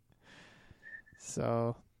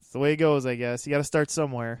so it's the way it goes, I guess. You got to start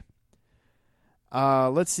somewhere.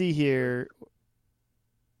 Let's see here.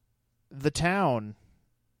 The Town.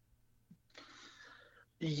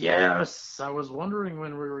 yes, I was wondering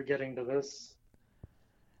when we were getting to this.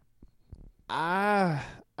 I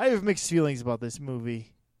have mixed feelings about this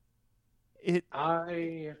movie.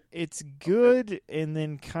 I It's good and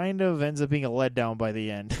then kind of ends up being a letdown by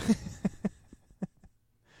the end.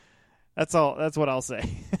 That's all. That's what I'll say.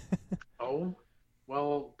 Oh,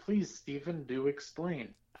 well, please, Stephen, do explain.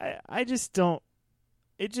 I just don't.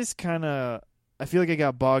 It just kind of. I feel like I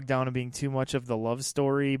got bogged down in being too much of the love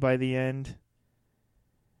story by the end.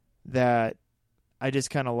 That I just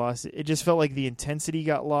kind of lost it. It just felt like the intensity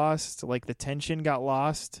got lost, like the tension got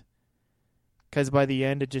lost. Because by the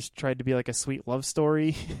end, it just tried to be like a sweet love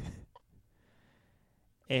story.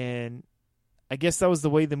 And I guess that was the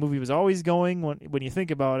way the movie was always going when you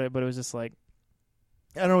think about it. But it was just like,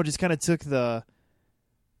 I don't know, it just kind of took the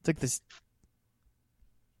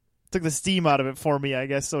steam out of it for me, I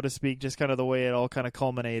guess, so to speak. Just kind of the way it all kind of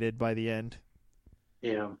culminated by the end.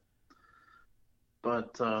 Yeah,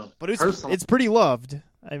 but It's pretty loved.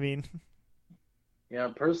 I mean, yeah,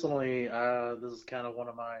 personally, this is kind of one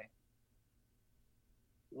of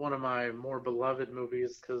my more beloved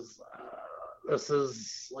movies because this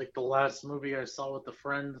is like the last movie I saw with a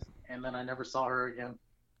friend, and then I never saw her again.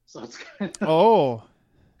 So it's kind of oh,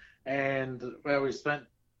 And well, we spent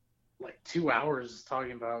like 2 hours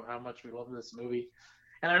talking about how much we love this movie.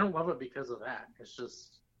 And I don't love it because of that. It's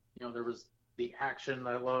just, there was the action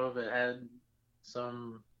I love. It had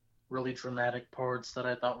some really dramatic parts that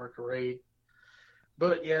I thought were great.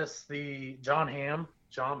 But yes, the John,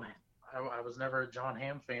 I was never a John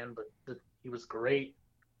Hamm fan, but he was great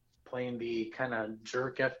playing the kind of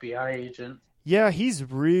jerk FBI agent. Yeah, he's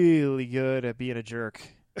really good at being a jerk.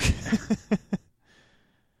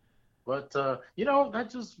 But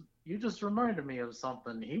you just reminded me of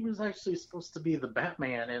something. He was actually supposed to be the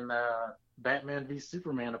Batman in Batman v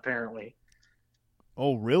Superman, apparently.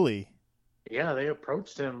 Oh, really? Yeah, they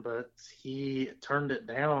approached him, but he turned it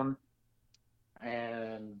down,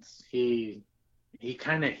 and he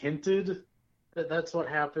kind of hinted that that's what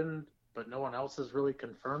happened, but no one else has really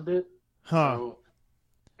confirmed it. Huh. So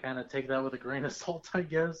kind of take that with a grain of salt, I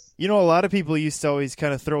guess. A lot of people used to always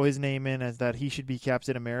kind of throw his name in as that he should be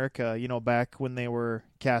Captain America, back when they were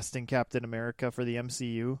casting Captain America for the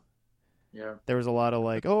MCU. Yeah. There was a lot of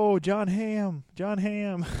like, oh, John Hamm.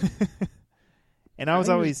 And I was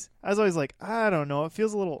think always like, I don't know, it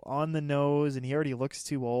feels a little on the nose and he already looks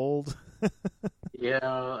too old. Yeah,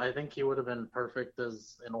 I think he would have been perfect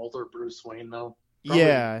as an older Bruce Wayne, though. Probably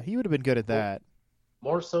Yeah, he would have been good at that.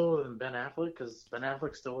 more so than Ben Affleck, because Ben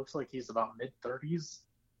Affleck still looks like he's about mid-30s.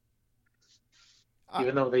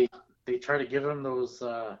 Even though they try to give him those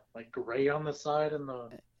like gray on the side in the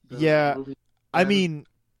Yeah, movie. I mean,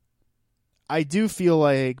 I do feel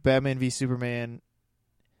like Batman v Superman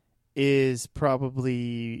is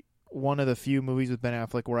probably one of the few movies with Ben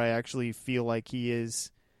Affleck where I actually feel like he is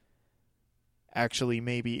actually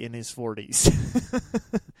maybe in his 40s.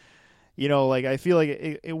 Like I feel like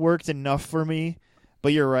it worked enough for me,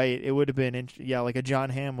 but you're right. It would have been, like a John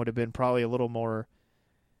Hamm would have been probably a little more,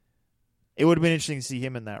 it would have been interesting to see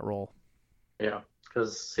him in that role. Yeah,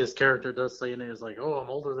 because his character does say in it, is like, oh, I'm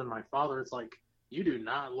older than my father. It's like, you do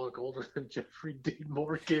not look older than Jeffrey Dean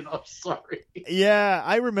Morgan. I'm sorry. Yeah,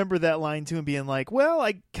 I remember that line too and being like, well,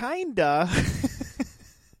 I kinda.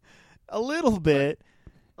 A little bit.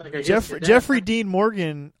 Like I Jeffrey Dean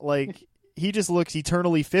Morgan, like, he just looks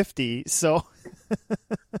eternally 50, so.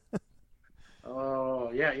 Oh,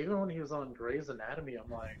 yeah, even when he was on Grey's Anatomy, I'm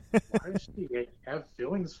like, why does she have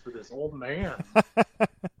feelings for this old man?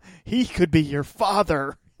 He could be your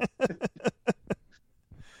father.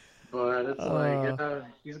 But it's like,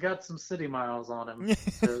 he's got some city miles on him.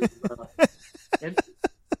 'Cause,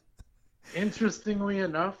 interestingly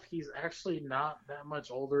enough, he's actually not that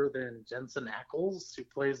much older than Jensen Ackles, who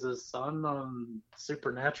plays his son on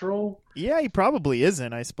Supernatural. Yeah, he probably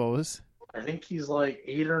isn't, I suppose. I think he's like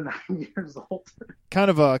 8 or 9 years older. Kind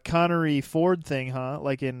of a Connery Ford thing, huh?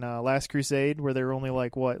 Like in Last Crusade, where they were only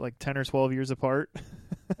like 10 or 12 years apart?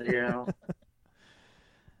 Yeah.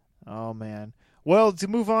 Oh, man. Well, to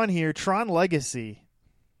move on here, Tron Legacy.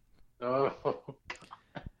 Oh,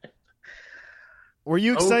 Were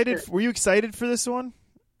you excited? Okay. Were you excited for this one?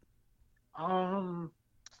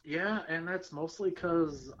 Yeah, and that's mostly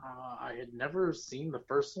because I had never seen the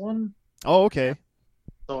first one. Oh, okay.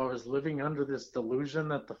 So I was living under this delusion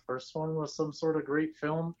that the first one was some sort of great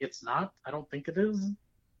film. It's not. I don't think it is.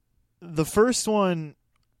 The first one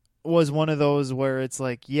was one of those where it's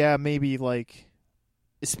like, yeah, maybe like,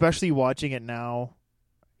 especially watching it now,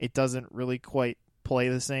 it doesn't really quite play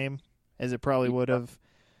the same as it probably would have.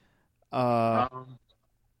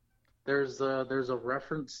 There's a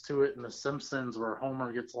reference to it in The Simpsons where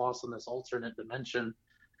Homer gets lost in this alternate dimension,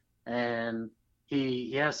 and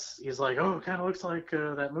he's like, oh, it kind of looks like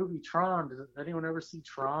that movie Tron. Did anyone ever see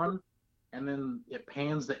Tron? And then it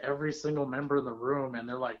pans to every single member in the room, and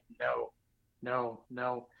they're like, no.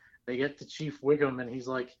 They get to Chief Wiggum, and he's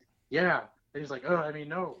like, yeah. And he's like, oh, I mean,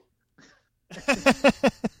 no.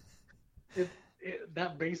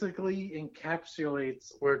 That basically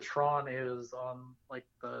encapsulates where Tron is on like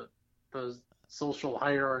the social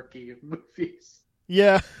hierarchy of movies.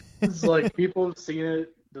 Yeah. It's like people have seen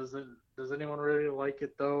it. Does anyone really like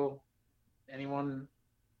it though? Anyone?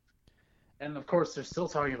 And of course, they're still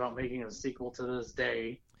talking about making a sequel to this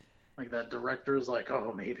day. Like that director's like,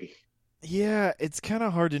 oh, maybe. Yeah, it's kind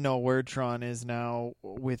of hard to know where Tron is now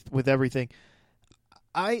with everything.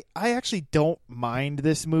 I actually don't mind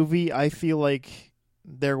this movie. I feel like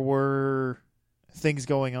there were things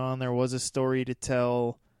going on. There was a story to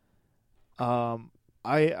tell.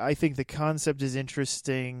 I think the concept is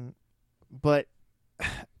interesting, but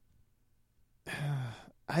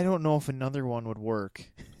I don't know if another one would work.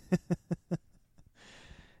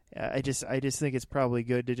 I just think it's probably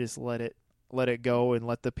good to just let it go and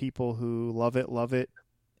let the people who love it,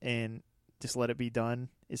 and just let it be done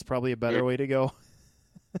is probably a better way to go.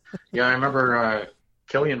 Yeah, I remember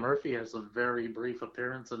Cillian Murphy has a very brief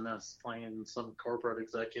appearance in this, playing some corporate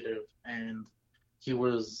executive, and he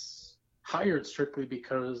was hired strictly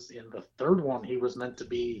because in the third one he was meant to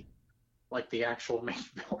be like the actual main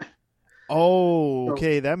villain. Oh, So,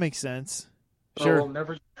 okay, that makes sense. so Sure. we'll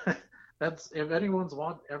never. That's if anyone's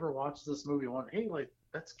ever watched this movie, hey, like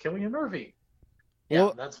that's Cillian Murphy. Yeah,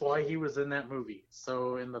 Well, that's why he was in that movie.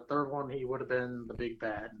 So in the third one, he would have been the big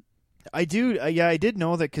bad. I do. Yeah, I did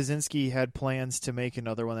know that Kaczynski had plans to make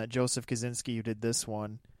another one. That Joseph Kaczynski who did this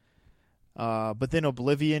one, but then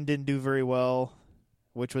Oblivion didn't do very well,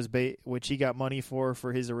 which was which he got money for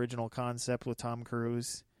his original concept with Tom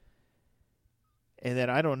Cruise. And then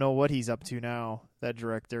I don't know what he's up to now. That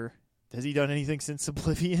director, has he done anything since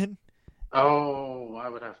Oblivion? Oh, I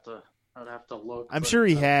would have to look. I'm But sure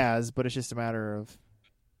he has, but it's just a matter of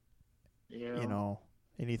yeah, you know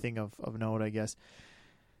anything of note, I guess.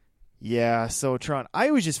 Yeah, so Tron. I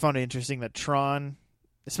always just found it interesting that Tron,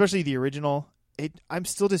 especially the original, I'm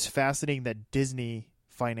still just fascinated that Disney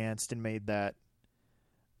financed and made that.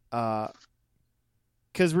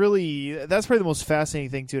 Because really, that's probably the most fascinating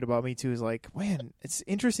thing to it about me too. Is like, man, it's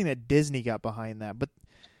interesting that Disney got behind that,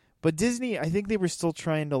 but Disney, I think they were still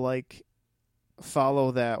trying to like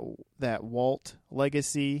follow that Walt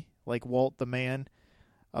legacy, like Walt the man,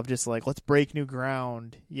 of just like let's break new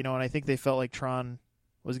ground, And I think they felt like Tron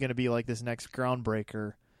was going to be like this next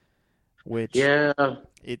groundbreaker, which yeah.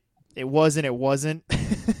 it wasn't. It wasn't.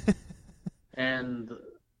 And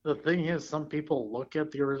the thing is, some people look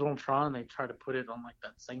at the original Tron and they try to put it on like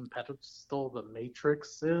that same pedestal the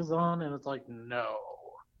Matrix is on, and it's like, no,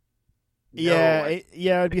 Yeah, like,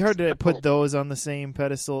 it'd be hard to put those on the same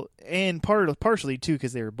pedestal, and partially too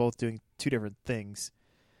because they were both doing two different things.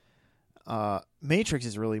 Matrix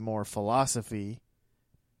is really more philosophy,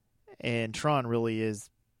 and Tron really is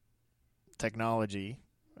technology.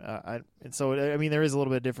 And so I mean there is a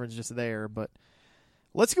little bit of difference just there, but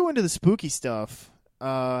let's go into the spooky stuff.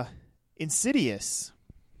 Insidious.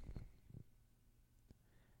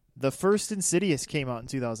 The first Insidious came out in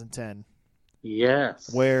 2010.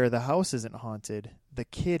 yes, Where the house isn't haunted, the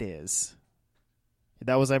kid is.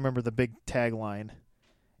 That was, I remember, the big tagline.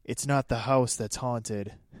 It's not the house that's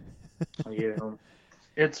haunted. yeah.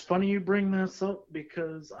 It's funny you bring this up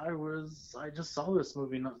because I just saw this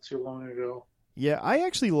movie not too long ago. Yeah, I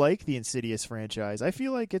actually like the Insidious franchise. I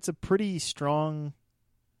feel like it's a pretty strong.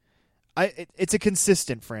 It's a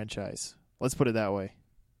consistent franchise. Let's put it that way.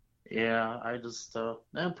 Yeah, I just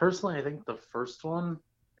and personally, I think the first one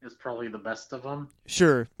is probably the best of them.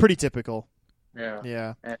 Sure, pretty typical. Yeah,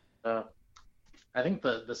 Yeah. and I think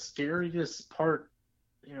the scariest part,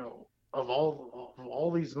 of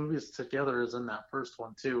all these movies together is in that first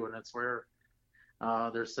one too, and it's where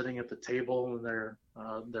they're sitting at the table and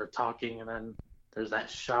they're talking, and then there's that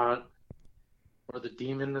shot where the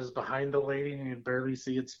demon is behind the lady and you can barely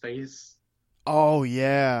see its face. Oh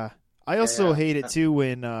yeah. I also Yeah, hate it too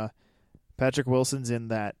when Patrick Wilson's in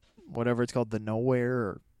that whatever it's called, the Nowhere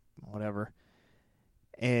or whatever,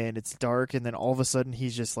 and it's dark, and then all of a sudden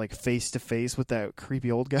he's just like face to face with that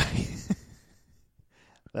creepy old guy.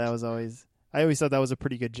 I always thought that was a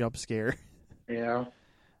pretty good jump scare. yeah,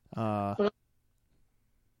 Uh,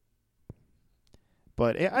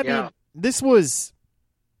 but I yeah. mean, this was.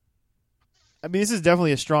 I mean, this is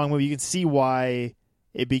definitely a strong movie. You can see why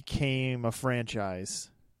it became a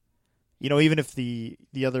franchise. Even if the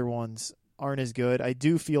other ones aren't as good, I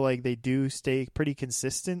do feel like they do stay pretty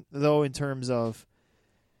consistent, though, in terms of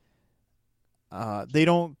they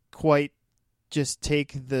don't quite just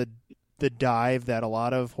take the dive that a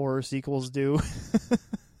lot of horror sequels do.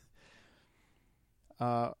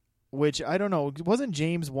 Which I don't know. Wasn't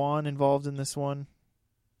James Wan involved in this one?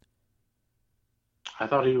 I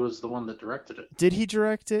thought he was the one that directed it. Did he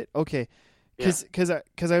direct it? Okay, because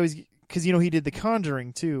he did The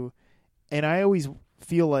Conjuring too, and I always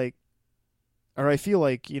feel like,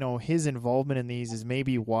 his involvement in these is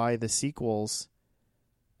maybe why the sequels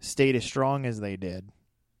stayed as strong as they did.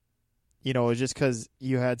 It's just because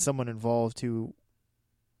you had someone involved who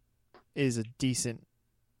is a decent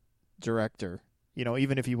director.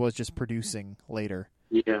 Even if he was just producing later.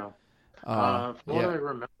 Yeah. From what Yeah. I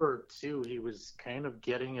remember too, he was kind of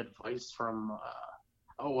getting advice from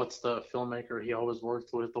what's the filmmaker he always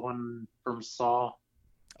worked with, the one from Saw?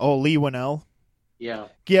 Oh, Lee Winnell. Yeah.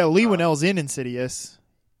 Yeah, Lee Winnell's in Insidious.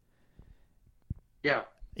 Yeah.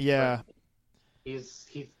 Yeah. But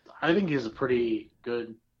I think he's a pretty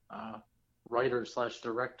good writer /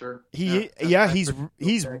 director.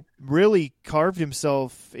 He's really carved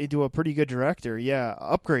himself into a pretty good director. Yeah,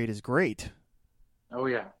 Upgrade is great. Oh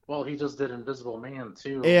yeah. Well, he just did Invisible Man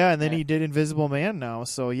too. Yeah, and then And he did Invisible Man now.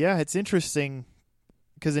 So yeah, it's interesting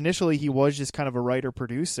because initially he was just kind of a writer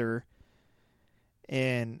producer,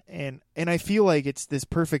 and I feel like it's this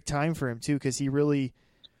perfect time for him too because he really,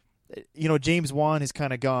 James Wan has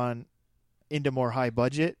kind of gone into more high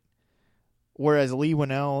budget, whereas Lee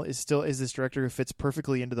Winnell is this director who fits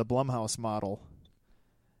perfectly into the Blumhouse model.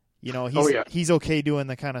 oh yeah. He's okay doing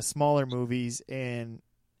the kind of smaller movies and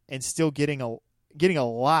still getting a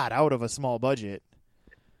lot out of a small budget.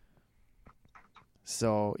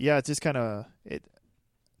 So yeah, it's just kind of it.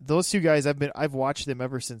 Those two guys, I've watched them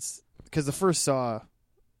ever since because the first Saw.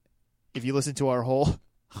 If you listen to our whole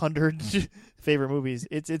 100 favorite movies,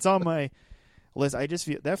 it's on my list. I just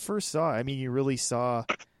feel that first Saw. I mean, you really saw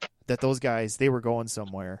that those guys they were going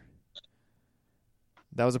somewhere.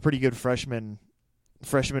 That was a pretty good freshman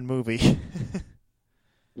movie.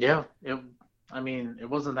 Yeah. I mean, it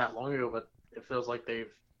wasn't that long ago, but it feels like they've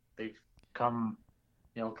come,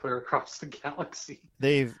 clear across the galaxy.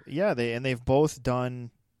 They've both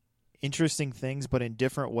done interesting things, but in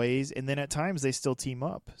different ways. And then at times they still team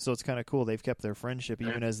up, so it's kind of cool. They've kept their friendship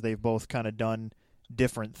even as they've both kind of done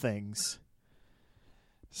different things.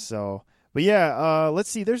 So, but yeah, let's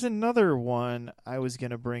see. There's another one I was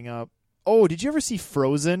gonna bring up. Oh, did you ever see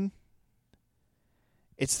Frozen?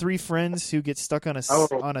 It's three friends who get stuck on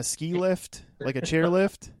a ski lift, like a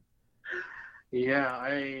chairlift. Yeah,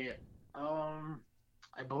 I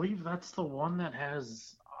believe that's the one that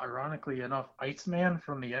has, ironically enough, Iceman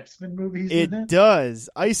from the X-Men movies in It it. does.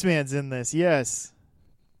 Iceman's in this. Yes.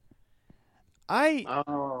 I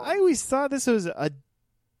Oh, I always thought this was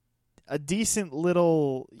a decent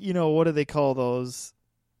little, what do they call those?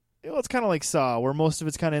 Well, it's kind of like Saw, where most of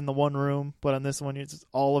it's kind of in the one room, but on this one,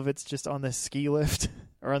 all of it's just on this ski lift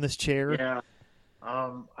or on this chair. yeah.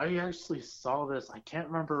 I actually saw this. I can't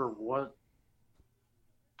remember what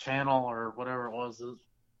channel or whatever it was,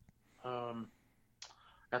 um,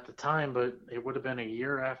 at the time, but it would have been a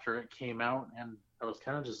year after it came out, and I was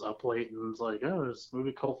kind of just up late and was like, oh, this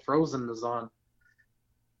movie called Frozen is on.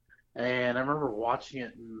 And I remember watching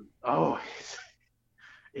it, and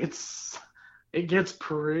it's it gets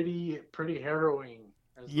pretty harrowing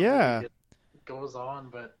as the movie Yeah, goes on.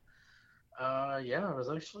 But yeah,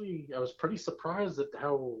 I was pretty surprised at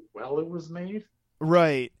how well it was made.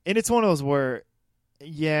 right. And it's one of those where,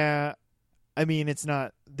 yeah, I mean, it's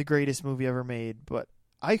not the greatest movie ever made, but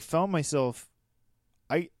I found myself,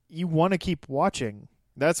 you want to keep watching.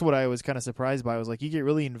 That's what I was kind of surprised by. I was like, you get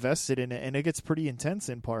really invested in it, and it gets pretty intense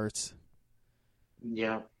in parts.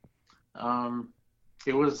 Yeah, um,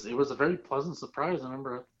 it was a very pleasant surprise. I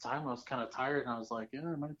remember at the time I was kind of tired, and I was like, yeah,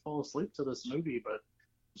 I might fall asleep to this movie, but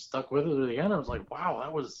stuck with it to the end. I was like, wow,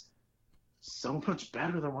 that was so much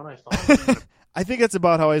better than what I thought it was gonna. I think that's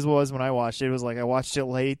about how I was when I watched it. It was like I watched it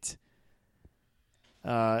late.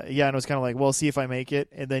 Yeah, and it was kind of like, well, see if I make it,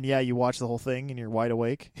 and then yeah, you watch the whole thing and you're wide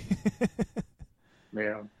awake.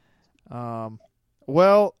 Yeah,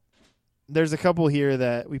 Well, there's a couple here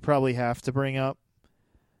that we probably have to bring up.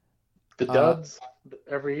 the Uh, duds.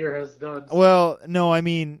 Every year has duds. well, no, I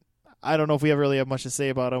mean, I don't know if we ever really have much to say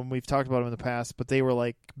about them. We've talked about them in the past, but they were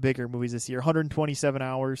like bigger movies this year. 127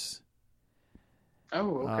 Hours.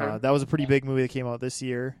 Oh, okay. That was a pretty big movie that came out this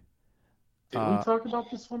year. Did we Uh, talk about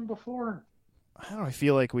this one before? I don't know, I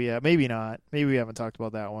feel like we have. Maybe not. Maybe we haven't talked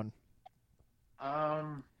about that one.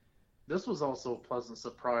 Um, this was also a pleasant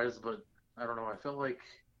surprise, but I don't know. I felt like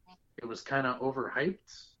it was kind of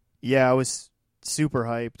overhyped. Yeah, I was super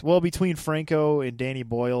hyped. Well, between Franco and Danny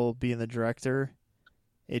Boyle being the director,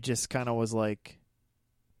 it just kind of was like,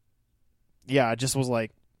 yeah, it just was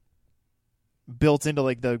like built into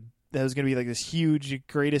like that was gonna be like this huge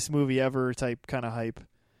greatest movie ever type kind of hype.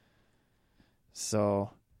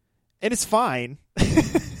 So, and it's fine.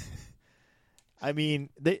 I mean,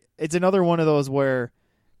 it's another one of those where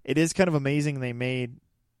it is kind of amazing they made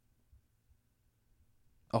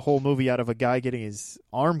a whole movie out of a guy getting his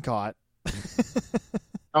arm caught.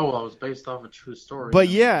 Oh, well, it was based off a true story. But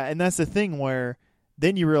yeah, and that's the thing where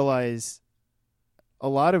then you realize a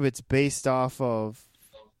lot of it's based off of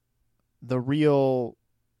the real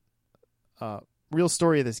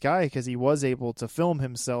story of this guy because he was able to film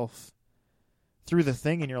himself through the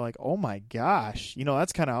thing, and you're like, oh my gosh,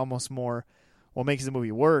 that's kind of almost more what makes the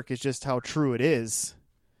movie work is just how true it is.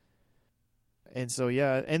 And so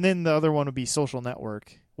yeah, and then the other one would be Social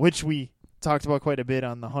Network, which we talked about quite a bit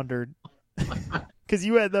on the 100 because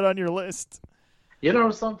you had that on your list. You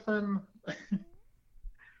know something?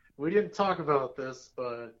 We didn't talk about this,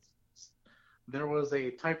 but there was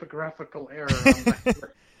a typographical error on my list.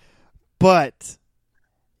 But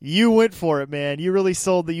You went for it, man. You really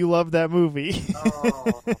sold that you loved that movie.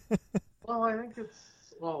 Oh, well,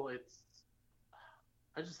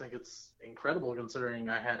 I just think it's incredible considering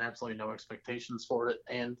I had absolutely no expectations for it,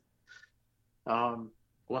 and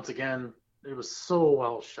once again, it was so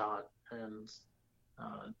well shot, and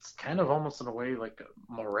it's kind of almost in a way like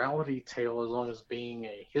a morality tale as long as being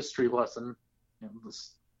a history lesson.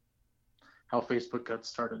 This how Facebook got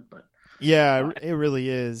started, but Yeah, it really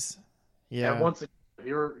is. Yeah. once again, if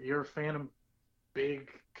you're a fan of big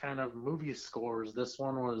kind of movie scores, this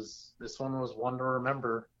one was one to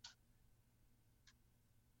remember.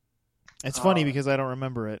 It's funny because I don't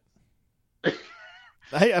remember it.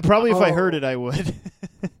 I probably if I heard it, I would.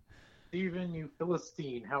 Steven, you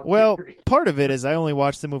Philistine! How Well, dare you. part of it is I only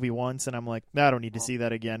watched the movie once, and I'm like, I don't need to see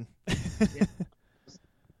that again.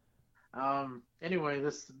 Anyway,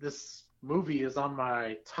 this movie is on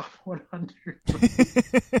my top 100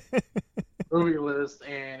 movie list,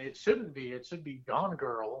 and it shouldn't be. It should be Gone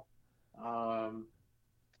Girl.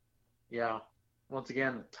 Yeah. Once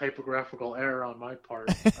again, typographical error on my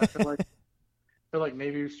part. I feel like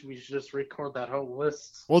maybe we should just record that whole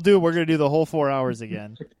list. We're going to do the whole 4 hours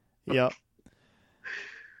again. Yep.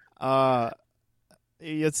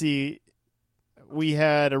 Let's see. We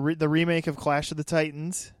had the remake of Clash of the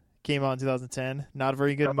Titans came out in 2010. Not a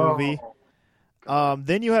very good movie.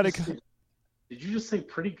 Then you had a. Did you just say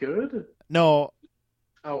pretty good? No.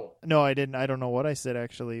 Oh. No, I didn't. I don't know what I said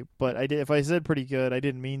actually, but I did. If I said pretty good, I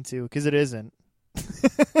didn't mean to because it isn't.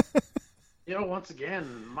 Once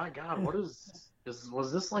again, my God, was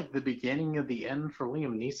this like the beginning of the end for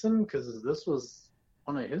Liam Neeson? Because this was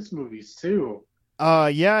one of his movies too.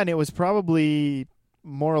 Yeah, and it was probably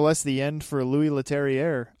more or less the end for Louis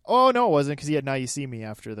Leterrier. Oh no, it wasn't because he had Now You See Me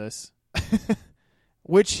after this,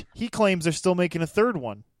 which he claims they're still making a third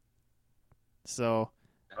one. So,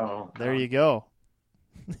 there you go.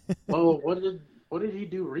 Well, what did he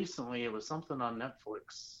do recently? It was something on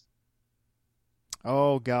Netflix.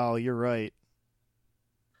 Oh, gal, you're right.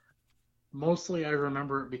 Mostly I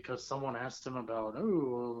remember it because someone asked him about,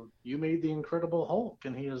 you made the Incredible Hulk,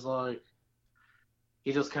 and he was like,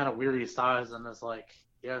 he just kind of weird his eyes and is like,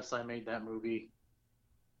 yes, I made that movie.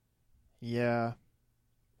 Yeah.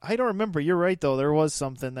 I don't remember. You're right, though. There was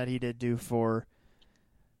something that he did do for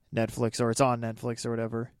Netflix, or it's on Netflix or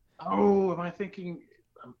whatever. Oh, am I thinking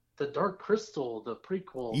The Dark Crystal, the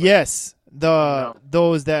prequel? Yes.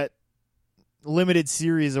 Those that limited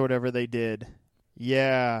series or whatever they did.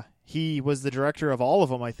 Yeah. He was the director of all of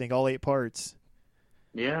them, I think, all 8 parts.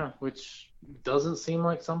 Yeah, which doesn't seem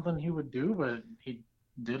like something he would do, but he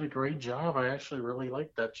did a great job. I actually really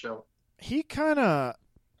liked that show. He's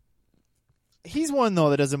one,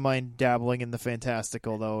 though, that doesn't mind dabbling in the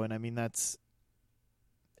fantastical, though, and I mean, that's...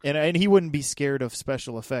 And he wouldn't be scared of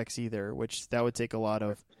special effects either, which that would take a lot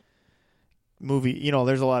of movie...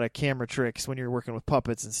 there's a lot of camera tricks when you're working with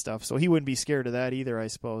puppets and stuff, so he wouldn't be scared of that either, I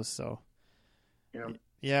suppose, so...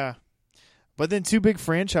 Yeah. But then 2 big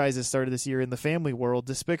franchises started this year in the family world,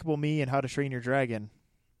 Despicable Me and How to Train Your Dragon.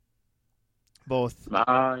 Both.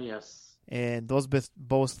 Yes. And those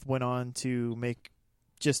both went on to make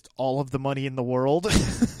just all of the money in the world.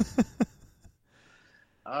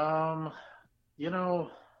 I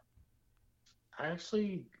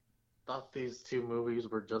actually thought these 2 movies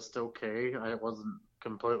were just okay. I wasn't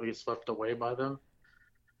completely swept away by them.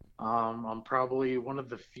 I'm probably one of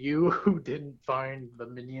the few who didn't find the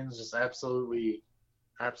Minions just absolutely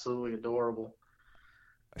adorable.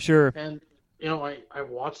 Sure. And, I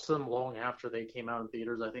watched them long after they came out in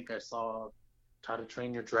theaters. I think I saw How to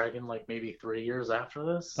Train Your Dragon like maybe 3 years after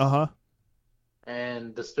this. Uh-huh.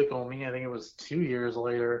 And Despicable Me, I think it was 2 years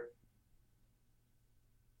later.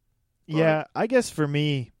 Yeah, I guess for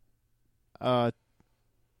me, I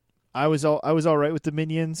was all right with the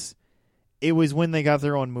Minions. It was when they got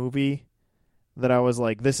their own movie that I was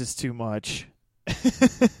like, this is too much.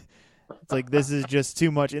 It's like, this is just too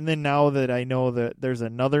much. And then now that I know that there's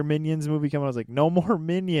another Minions movie coming, I was like, no more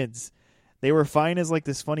Minions. They were fine as like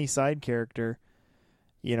this funny side character,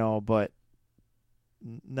 but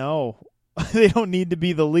no, they don't need to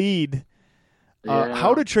be the lead. Yeah.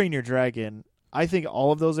 How to Train Your Dragon, I think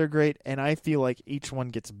all of those are great, and I feel like each one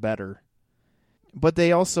gets better. But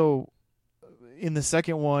they also... in the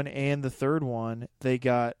second one and the third one, they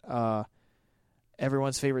got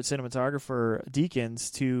everyone's favorite cinematographer,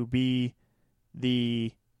 Deakins, to be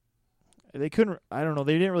they didn't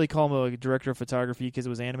really call him a director of photography because it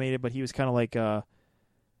was animated, but he was kind of like a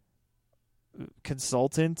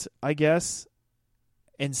consultant, I guess.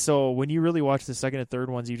 And so when you really watch the second and third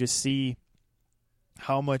ones, you just see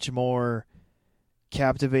how much more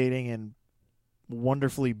captivating and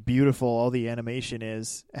wonderfully beautiful all the animation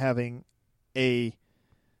is, having a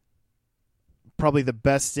probably the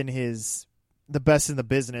best in the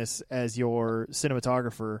business as your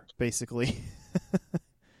cinematographer, basically.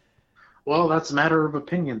 Well, that's a matter of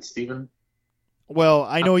opinion, Stephen. Well,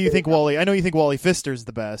 I know you think Wally Pfister's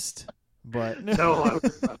the best, but No, I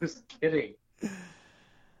was kidding.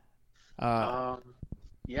 uh,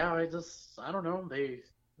 Yeah, I don't know.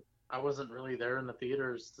 I wasn't really there in the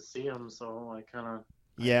theaters to see them, so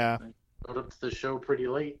yeah. I showed up to the show pretty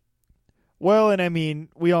late. Well, and I mean,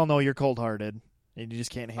 we all know you're cold-hearted, and you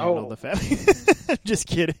just can't handle the fact. Just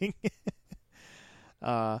kidding.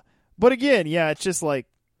 But again, yeah, it's just like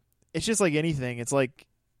anything. It's like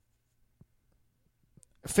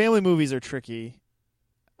family movies are tricky.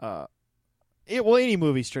 Any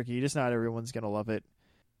movie's tricky. Just not everyone's gonna love it.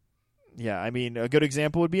 Yeah, I mean, a good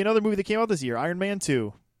example would be another movie that came out this year, Iron Man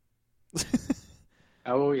 2.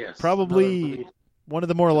 Oh yes, Probably one of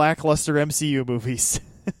the more lackluster MCU movies.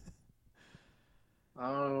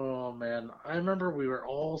 Oh man, I remember we were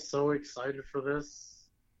all so excited for this.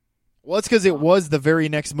 Well, it's because it was the very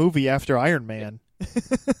next movie after Iron Man.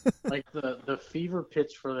 Like the fever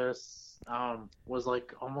pitch for this was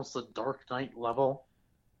like almost a Dark Knight level.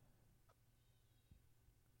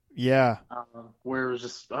 Yeah. Where it was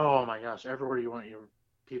just, oh my gosh, everywhere you went,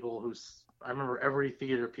 people I remember every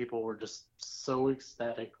theater people were just so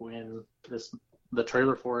ecstatic when the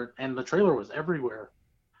trailer for it, and the trailer was everywhere.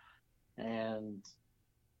 And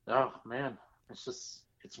oh man, it's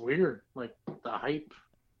weird. Like the hype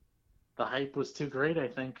was too great, I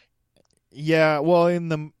think. Yeah, well,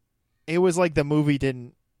 it was like the movie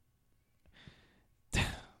didn't.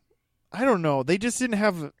 I don't know. They just didn't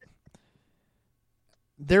have.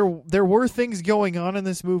 There were things going on in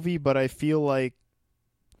this movie, but I feel like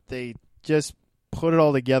they just put it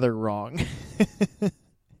all together wrong.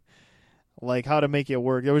 Like how to make it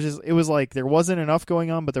work. It was like there wasn't enough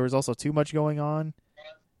going on, but there was also too much going on.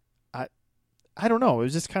 I don't know. It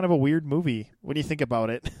was just kind of a weird movie when you think about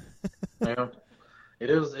it. Yeah, it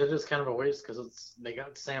is kind of a waste because they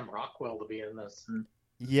got Sam Rockwell to be in this. And,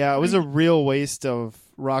 yeah, it was a real waste of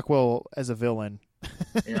Rockwell as a villain.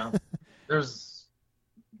 Yeah, there's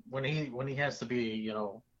when he has to be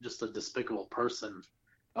just a despicable person.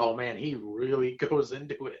 Oh man, he really goes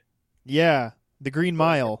into it. Yeah, the Green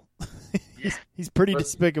Mile. He's pretty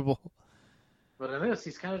despicable. But in this,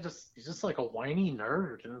 he's just like a whiny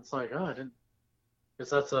nerd, and it's like, oh, I didn't. Guess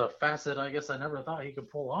that's a facet I guess I never thought he could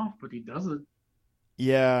pull off, but he does it.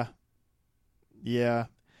 Yeah. Yeah.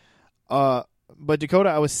 But Dakota,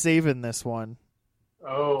 I was saving this one.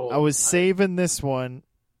 Oh. I was saving this one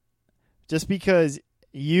just because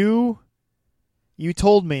you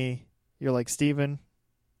told me, you're like, Steven,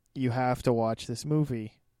 you have to watch this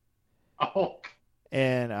movie. Oh.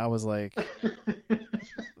 And I was like,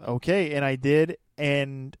 okay, and I did,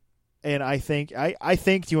 and I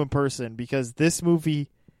thanked you in person because this movie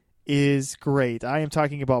is great. I am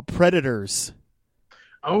talking about Predators.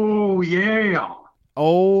 Oh yeah.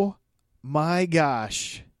 Oh my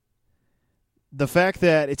gosh. The fact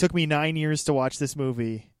that it took me 9 years to watch this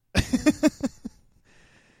movie.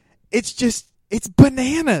 It's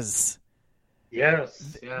bananas.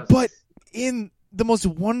 Yes. But in the most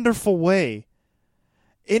wonderful way.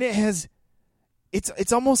 And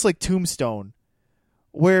it's almost like Tombstone,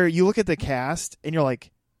 where you look at the cast and you're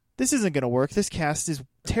like, this isn't going to work. This cast is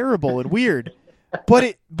terrible and weird. but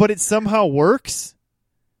it somehow works.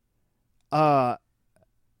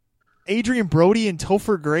 Adrian Brody and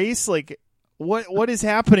Topher Grace, like what is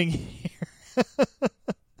happening here?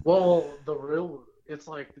 Well, it's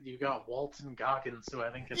like you got Walton Goggins, who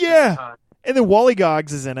I think is and then Wally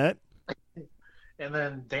Goggs is in it. And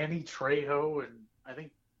then Danny Trejo, and I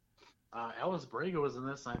think Alice Braga was in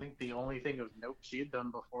this. I think the only thing of note she had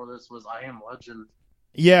done before this was I Am Legend.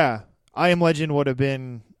 Yeah, I Am Legend would have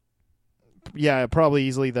been, probably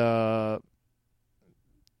easily the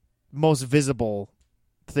most visible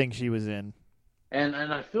thing she was in. And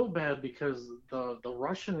I feel bad because the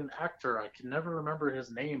Russian actor, I can never remember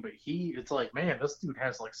his name, but it's like, man, this dude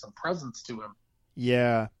has like some presence to him.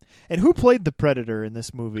 Yeah. And who played the Predator in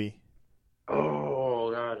this movie?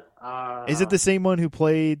 Oh God. Is it the same one who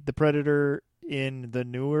played the Predator in the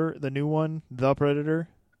new one, The Predator?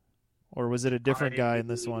 Or was it a different guy in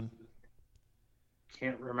this one?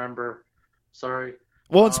 Can't remember. Sorry.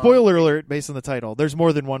 Well, and spoiler alert, based on the title, there's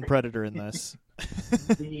more than one Predator in this.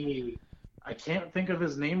 I can't think of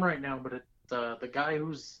his name right now, but the guy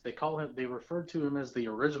they refer to him as the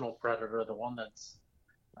original Predator, the one that's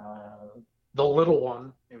the little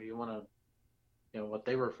one, if you want to, what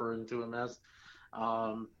they referring to him as.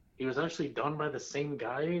 he was actually done by the same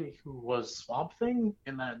guy who was Swamp Thing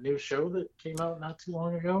in that new show that came out not too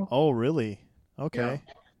long ago. Oh, really? Yeah. Okay.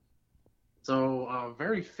 So,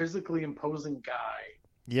 very physically imposing guy,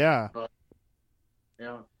 Yeah. but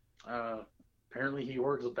yeah, uh, apparently he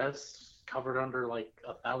works best covered under like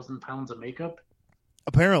 1,000 pounds of makeup.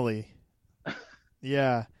 Apparently.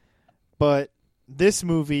 Yeah. But this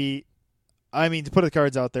movie, I mean, to put the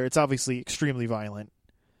cards out there, it's obviously extremely violent.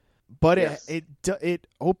 But Yes. it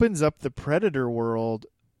opens up the Predator world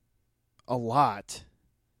a lot.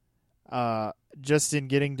 Just in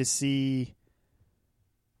getting to see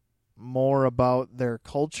more about their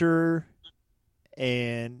culture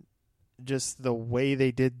and just the way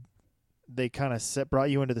they kind of brought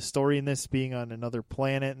you into the story in this, being on another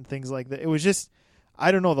planet and things like that. It was just,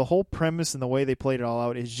 I don't know, the whole premise and the way they played it all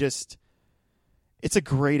out is just, it's a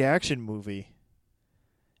great action movie.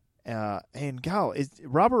 And gal,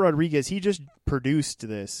 Robert Rodriguez, he just produced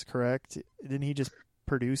this, correct? Didn't he just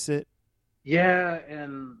produce it? Yeah,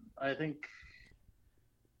 and I think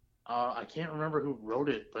I can't remember who wrote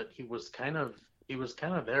it, but he was kind of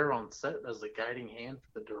there on set as the guiding hand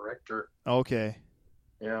for the director. Okay.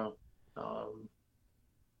 Yeah.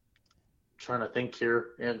 Trying to think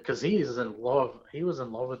here, and because he was in love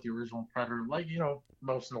with the original Predator, like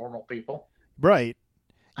most normal people. Right.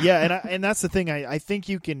 Yeah, and that's the thing. I think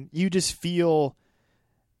you just feel,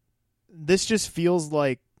 this just feels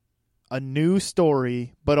like a new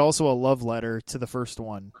story, but also a love letter to the first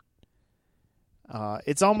one.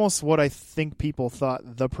 It's almost what I think people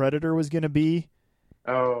thought The Predator was going to be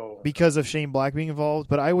Oh, because of Shane Black being involved,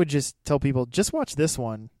 but I would just tell people, just watch this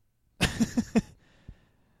one.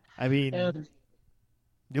 I mean, and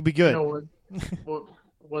you'll be good.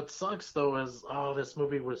 what sucks though is this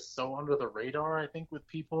movie was so under the radar. I think with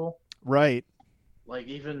people Right. like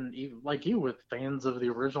even like you with fans of the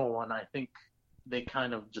original one, I think they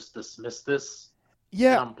kind of just dismissed this. And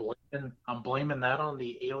Yeah, I'm blaming that on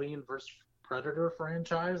the Alien vs Predator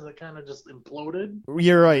franchise that kind of just imploded.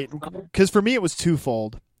 you're right. Because for me, it was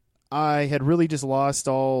twofold. I had really just lost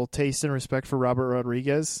all taste and respect for Robert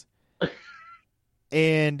Rodriguez,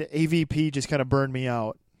 and AVP just kind of burned me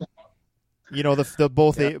out.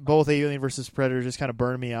 Both Alien versus Predator just kind of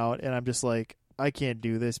burned me out, and I'm just like, I can't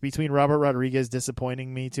do this. Between Robert Rodriguez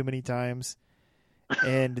disappointing me too many times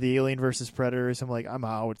and the Alien versus Predators, I'm like, I'm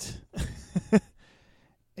out.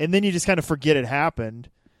 And then you just kind of forget it happened,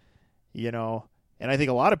 and I think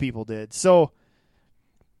a lot of people did. So,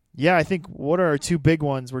 yeah, I think what are our two big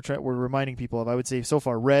ones we're reminding people of? I would say so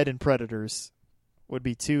far, Red and Predators would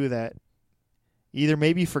be two that either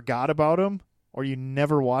maybe forgot about them or you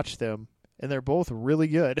never watched them, and they're both really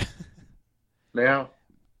good. Yeah.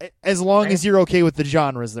 As long as you're okay with the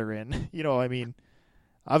genres they're in. I mean,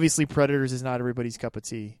 obviously Predators is not everybody's cup of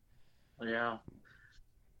tea. Yeah.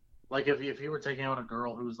 Like if you were taking out a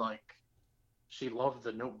girl who's like she loved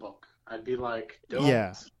The Notebook, I'd be like,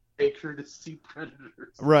 don't take her to see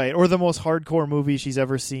Predators. Right. Or the most hardcore movie she's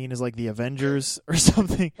ever seen is like The Avengers or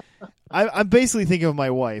something. I'm basically thinking of my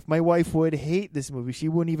wife. My wife would hate this movie. She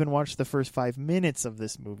wouldn't even watch the first 5 minutes of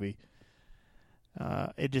this movie.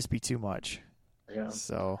 It'd just be too much. Yeah.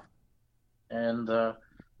 So. And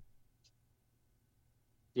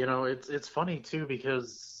it's funny too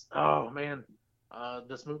because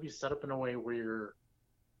this movie's set up in a way where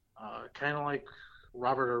kind of like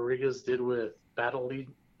Robert Rodriguez did with Battle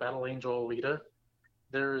Angel Alita.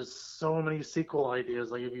 There's so many sequel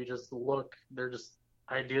ideas. Like if you just look, they're just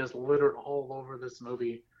ideas littered all over this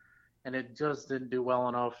movie, and it just didn't do well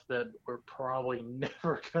enough that we're probably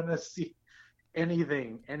never gonna see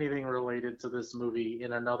anything related to this movie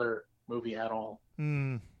in another movie at all.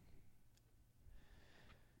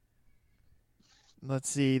 Let's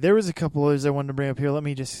see. There was a couple others I wanted to bring up here. Let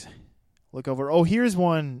me just look over. Oh, here's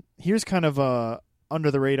one. Here's kind of a under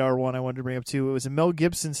the radar one I wanted to bring up too. It was a Mel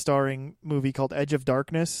Gibson starring movie called Edge of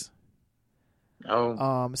Darkness.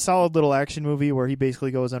 Solid little action movie where he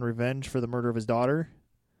basically goes on revenge for the murder of his daughter.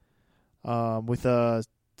 With a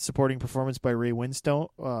supporting performance by Ray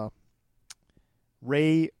Winstone.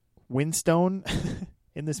 Ray Winstone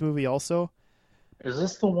in this movie also. Is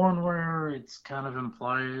this the one where it's kind of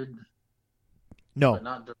implied? No, but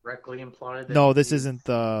not directly implied. No, this isn't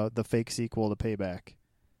the fake sequel to Payback.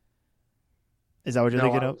 Is that what you're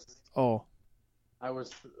thinking of? I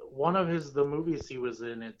was one of the movies he was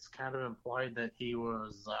in. It's kind of implied that he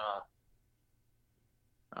was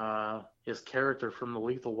his character from the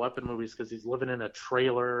Lethal Weapon movies because he's living in a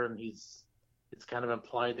trailer and it's kind of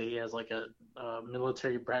implied that he has like a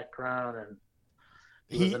military background and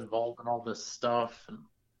he was involved in all this stuff.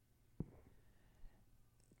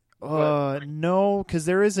 No, because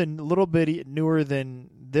there is a little bit newer than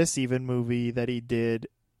this even movie that he did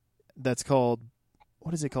that's called,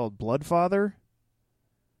 what is it called? Bloodfather?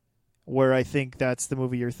 Where I think that's the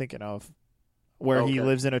movie you're thinking of, where he Okay.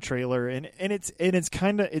 lives in a trailer, and it's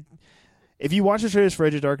kind of it. If you watch the trailers for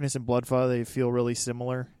Edge of Darkness and Bloodfather, they feel really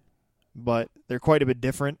similar, but they're quite a bit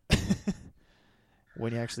different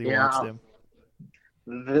when you actually watch Yeah, them.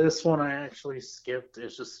 this one I actually skipped.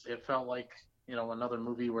 It felt like, another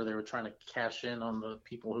movie where they were trying to cash in on the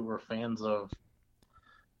people who were fans of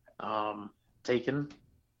Taken.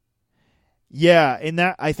 Yeah, and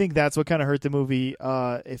that I think that's what kind of hurt the movie.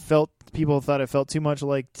 People thought it felt too much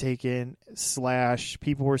like Taken /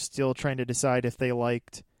 people were still trying to decide if they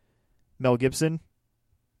liked Mel Gibson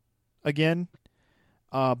again.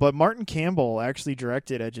 But Martin Campbell actually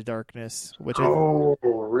directed Edge of Darkness, Oh,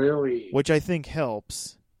 really? which I think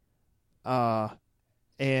helps.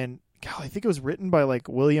 And God, I think it was written by like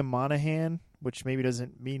William Monahan, which maybe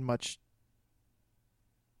doesn't mean much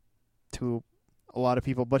to a lot of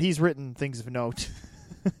people, but he's written things of note.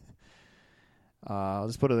 I'll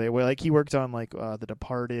just put it that way. Like he worked on like The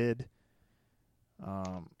Departed,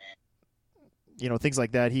 things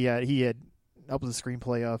like that. He had helped with the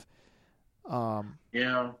screenplay of.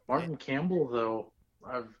 Yeah, Martin Campbell, though,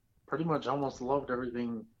 I've pretty much almost loved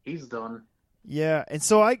everything he's done. Yeah, and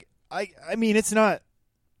so I mean, it's not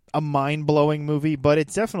a mind blowing movie, but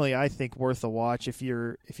it's definitely I think worth a watch if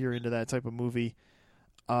you're into that type of movie.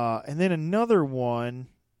 And then another one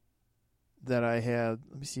that I had.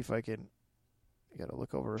 Let me see if I can. I gotta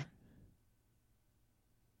look over.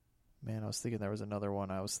 Man, I was thinking there was another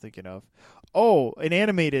one I was thinking of. Oh, an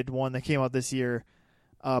animated one that came out this year.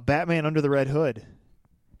 Batman Under the Red Hood,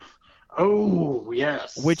 Oh,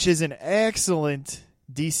 yes. which is an excellent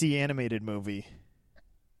DC animated movie.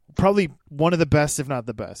 Probably one of the best, if not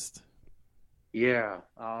the best. Yeah.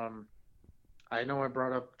 I know I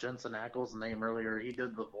brought up Jensen Ackles' name earlier. He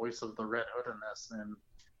did the voice of the Red Hood in this, and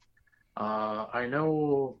I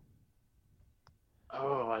know.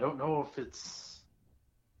 Oh, I don't know if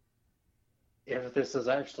this is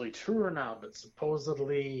actually true or not, but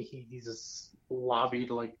supposedly he's lobbied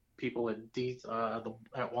like people at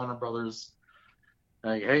Warner Brothers,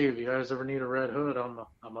 like, hey, if you guys ever need a Red Hood, I'm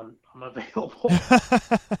available.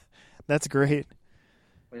 That's great.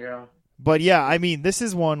 Yeah. But yeah, I mean, this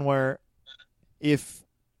is one where if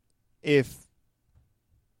even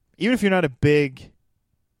if you're not a big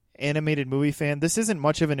animated movie fan, this isn't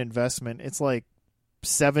much of an investment. It's like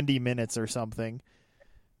 70 minutes or something.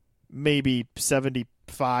 Maybe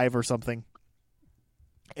 75 or something.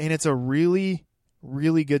 And it's a really,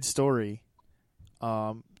 really good story.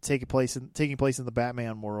 Taking place in the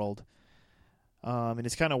Batman world. And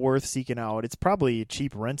it's kind of worth seeking out. It's probably a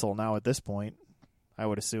cheap rental now at this point, I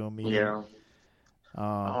would assume. Even. Yeah.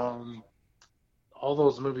 All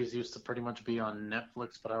those movies used to pretty much be on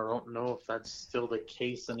Netflix, but I don't know if that's still the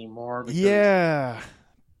case anymore. Yeah.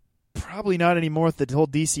 Probably not anymore with the whole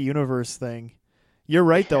DC Universe thing. You're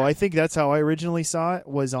right, though. I think that's how I originally saw it,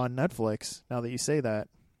 was on Netflix, now that you say that.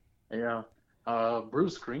 Yeah.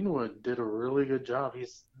 Bruce Greenwood did a really good job.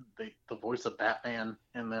 He's the voice of Batman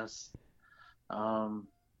in this.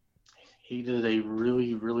 He did a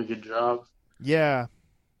really, really good job. Yeah.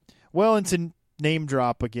 Well, and to name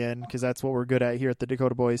drop again, because that's what we're good at here at the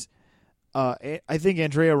Dakota Boys, I think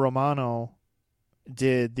Andrea Romano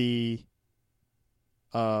did the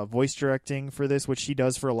voice directing for this, which she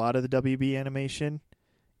does for a lot of the WB animation,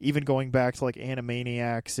 even going back to like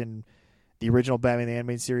Animaniacs and the original Batman the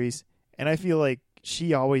Animated Series. And I feel like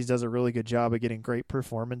she always does a really good job of getting great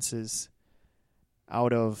performances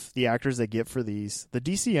out of the actors they get for these. The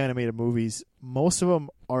DC animated movies, most of them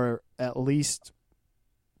are at least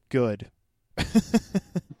good,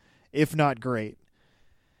 if not great.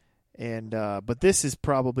 And but this is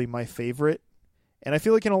probably my favorite, and I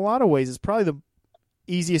feel like in a lot of ways it's probably the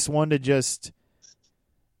easiest one to just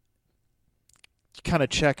kind of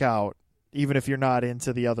check out, even if you're not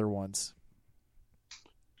into the other ones.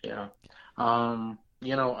 Yeah.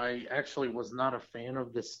 I actually was not a fan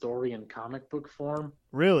of this story in comic book form.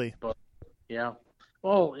 Really? But yeah.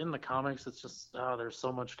 Well, in the comics, it's just there's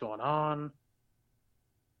so much going on.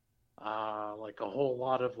 Like a whole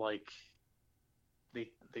lot of like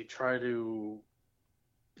they try to,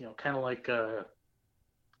 kind of like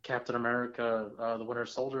Captain America, the Winter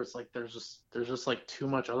Soldier. It's like there's just like too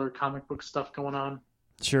much other comic book stuff going on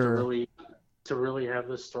Sure. to really have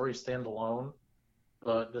this story stand alone.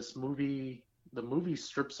 But the movie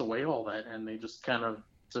strips away all that, and they just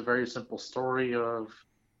it's a very simple story of,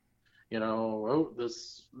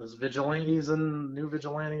 this new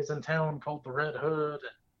vigilantes in town called the Red Hood,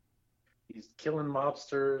 and he's killing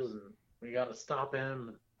mobsters, and we got to stop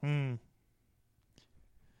him.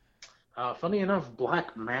 Funny enough,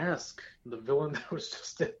 Black Mask, the villain that was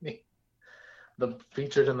just in the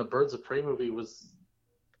featured in the Birds of Prey movie, was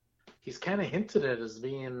he's kind of hinted at as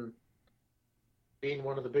being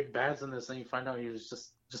one of the big bads in this, and you find out he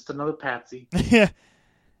was just another patsy. Yeah,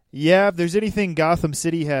 yeah. If there's anything Gotham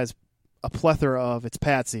City has a plethora of, it's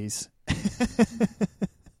patsies.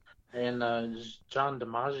 And John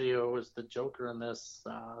DiMaggio was the Joker in this.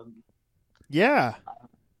 Yeah,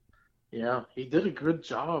 Yeah, he did a good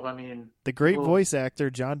job. I mean, the great well, voice actor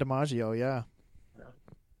John DiMaggio. Yeah,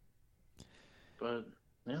 but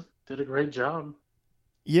yeah, did a great job.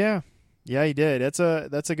 yeah, yeah. He did. That's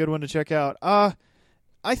a good one to check out.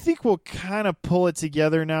 I think we'll kind of pull it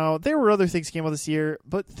together now. There were other things came out this year,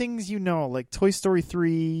 but things like Toy Story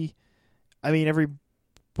 3. I mean,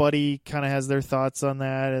 everybody kind of has their thoughts on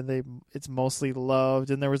that, and it's mostly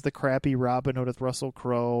loved. And there was the crappy Robin Hood with Russell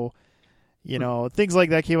Crowe. Things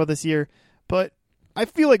like that came out this year. But I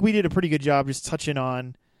feel like we did a pretty good job just touching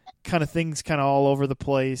on kind of things kind of all over the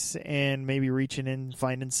place and maybe reaching in,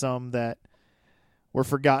 finding some that were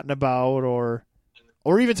forgotten about or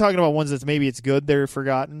even talking about ones that maybe it's good they're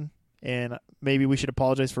forgotten, and maybe we should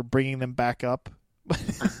apologize for bringing them back up. I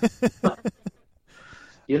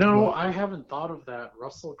haven't thought of that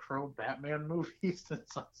Russell Crowe Batman movie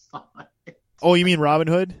since I saw it. Oh, you mean Robin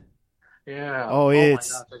Hood? Yeah. Oh, my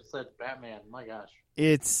it's gosh, I said Batman. My gosh.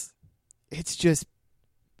 it's just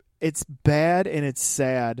it's bad and it's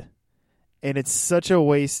sad, and it's such a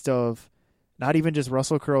waste of not even just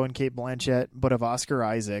Russell Crowe and Cate Blanchett, but of Oscar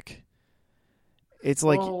Isaac. It's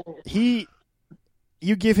like you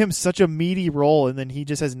give him such a meaty role, and then he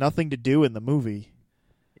just has nothing to do in the movie.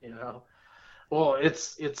 Well,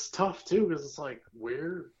 it's tough too because it's like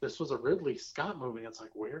this was a Ridley Scott movie. It's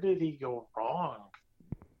like where did he go wrong?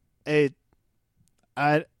 Is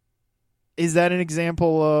that an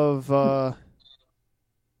example of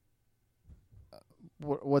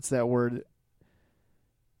what's that word?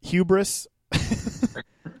 Hubris?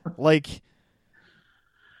 Like,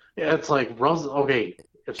 yeah, it's like Russell. Okay,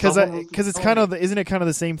 because it's kind of isn't it kind of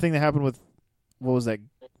the same thing that happened with what was that,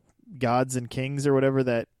 Gods and Kings or whatever,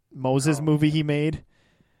 that Moses movie he made,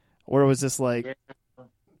 where it was just like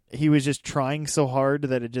he was just trying so hard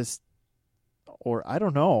that it just, or I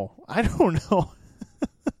don't know.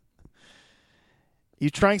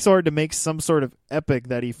 He's trying so hard to make some sort of epic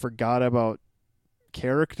that he forgot about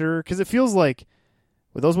character, because it feels like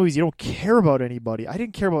with those movies you don't care about anybody.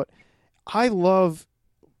 I love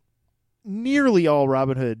nearly all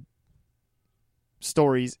Robin Hood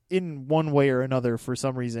stories in one way or another for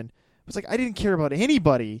some reason. It's like I didn't care about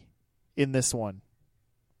anybody in this one.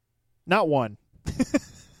 Not one.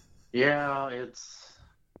 Yeah, it's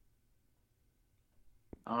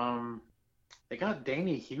they got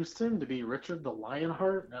Danny Houston to be Richard the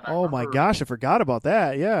Lionheart. And oh my gosh, I forgot about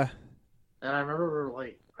that. Yeah. And I remember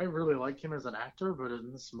I really like him as an actor, but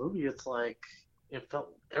in this movie it's like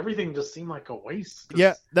everything just seemed like a waste.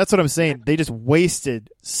 Yeah, that's what I'm saying. They just wasted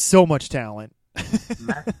so much talent.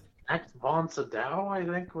 Max von Sydow, I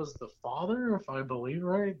think, was the father, if I believe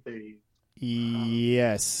right.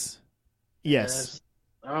 Yes. This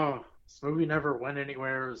movie never went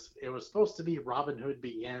anywhere. It was supposed to be Robin Hood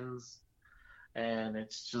Begins, and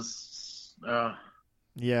it's just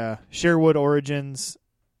yeah, Sherwood Origins,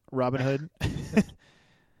 Robin Hood.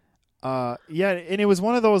 Yeah, and it was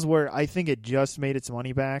one of those where I think it just made its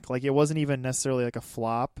money back. Like, it wasn't even necessarily like a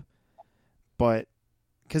flop, but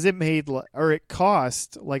because it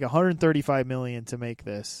cost like $135 million to make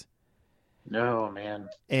this. No, man.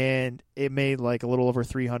 And it made like a little over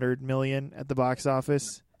 $300 million at the box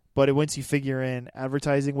office. But once you figure in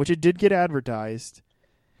advertising, which it did get advertised,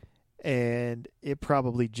 and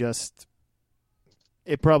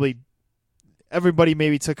everybody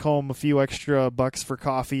maybe took home a few extra bucks for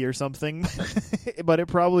coffee or something, but it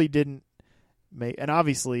probably didn't make, and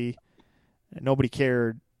obviously nobody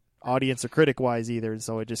cared audience or critic wise either,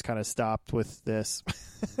 so it just kind of stopped with this.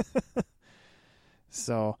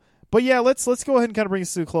 So, but yeah, let's go ahead and kind of bring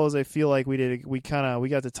this to a close. I feel like we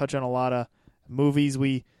got to touch on a lot of movies.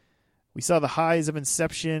 We saw the highs of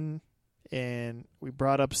Inception, and we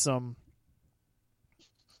brought up some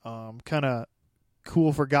kind of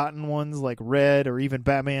cool forgotten ones like Red, or even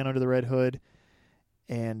Batman Under the Red Hood.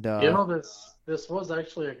 And this was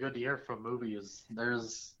actually a good year for movies.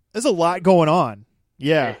 There's a lot going on.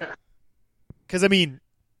 Yeah. Because I mean,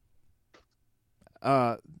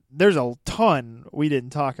 there's a ton we didn't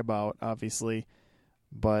talk about, obviously,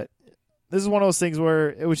 but this is one of those things where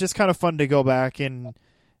it was just kind of fun to go back and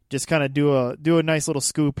just kind of do a nice little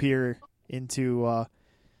scoop here into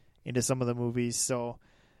some of the movies. So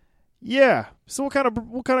yeah, so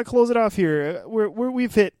we'll kind of close it off here.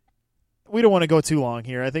 We've hit we don't want to go too long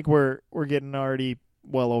here. I think we're getting already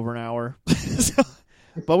well over an hour. So,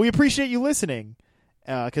 but we appreciate you listening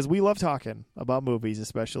because we love talking about movies,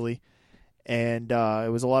 especially. And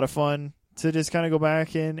it was a lot of fun to just kind of go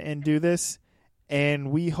back and do this.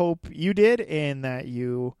 And we hope you did, and that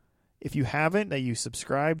you, if you haven't, that you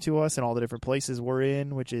subscribe to us in all the different places we're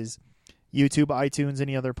in, which is YouTube, iTunes,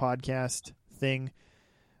 any other podcast thing.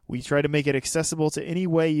 We try to make it accessible to any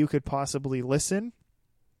way you could possibly listen.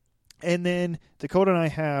 And then Dakota and I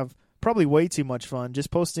have probably way too much fun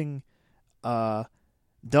just posting dumb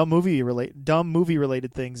movie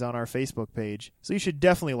related things on our Facebook page. So you should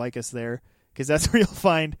definitely like us there, because that's where you'll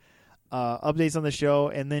find updates on the show,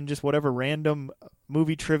 and then just whatever random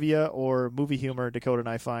movie trivia or movie humor Dakota and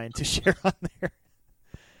I find to share on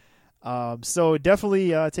there. So definitely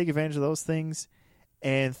take advantage of those things.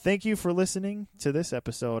 And thank you for listening to this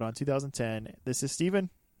episode on 2010. This is Steven.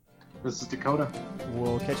 This is Dakota.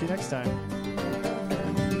 We'll catch you next time.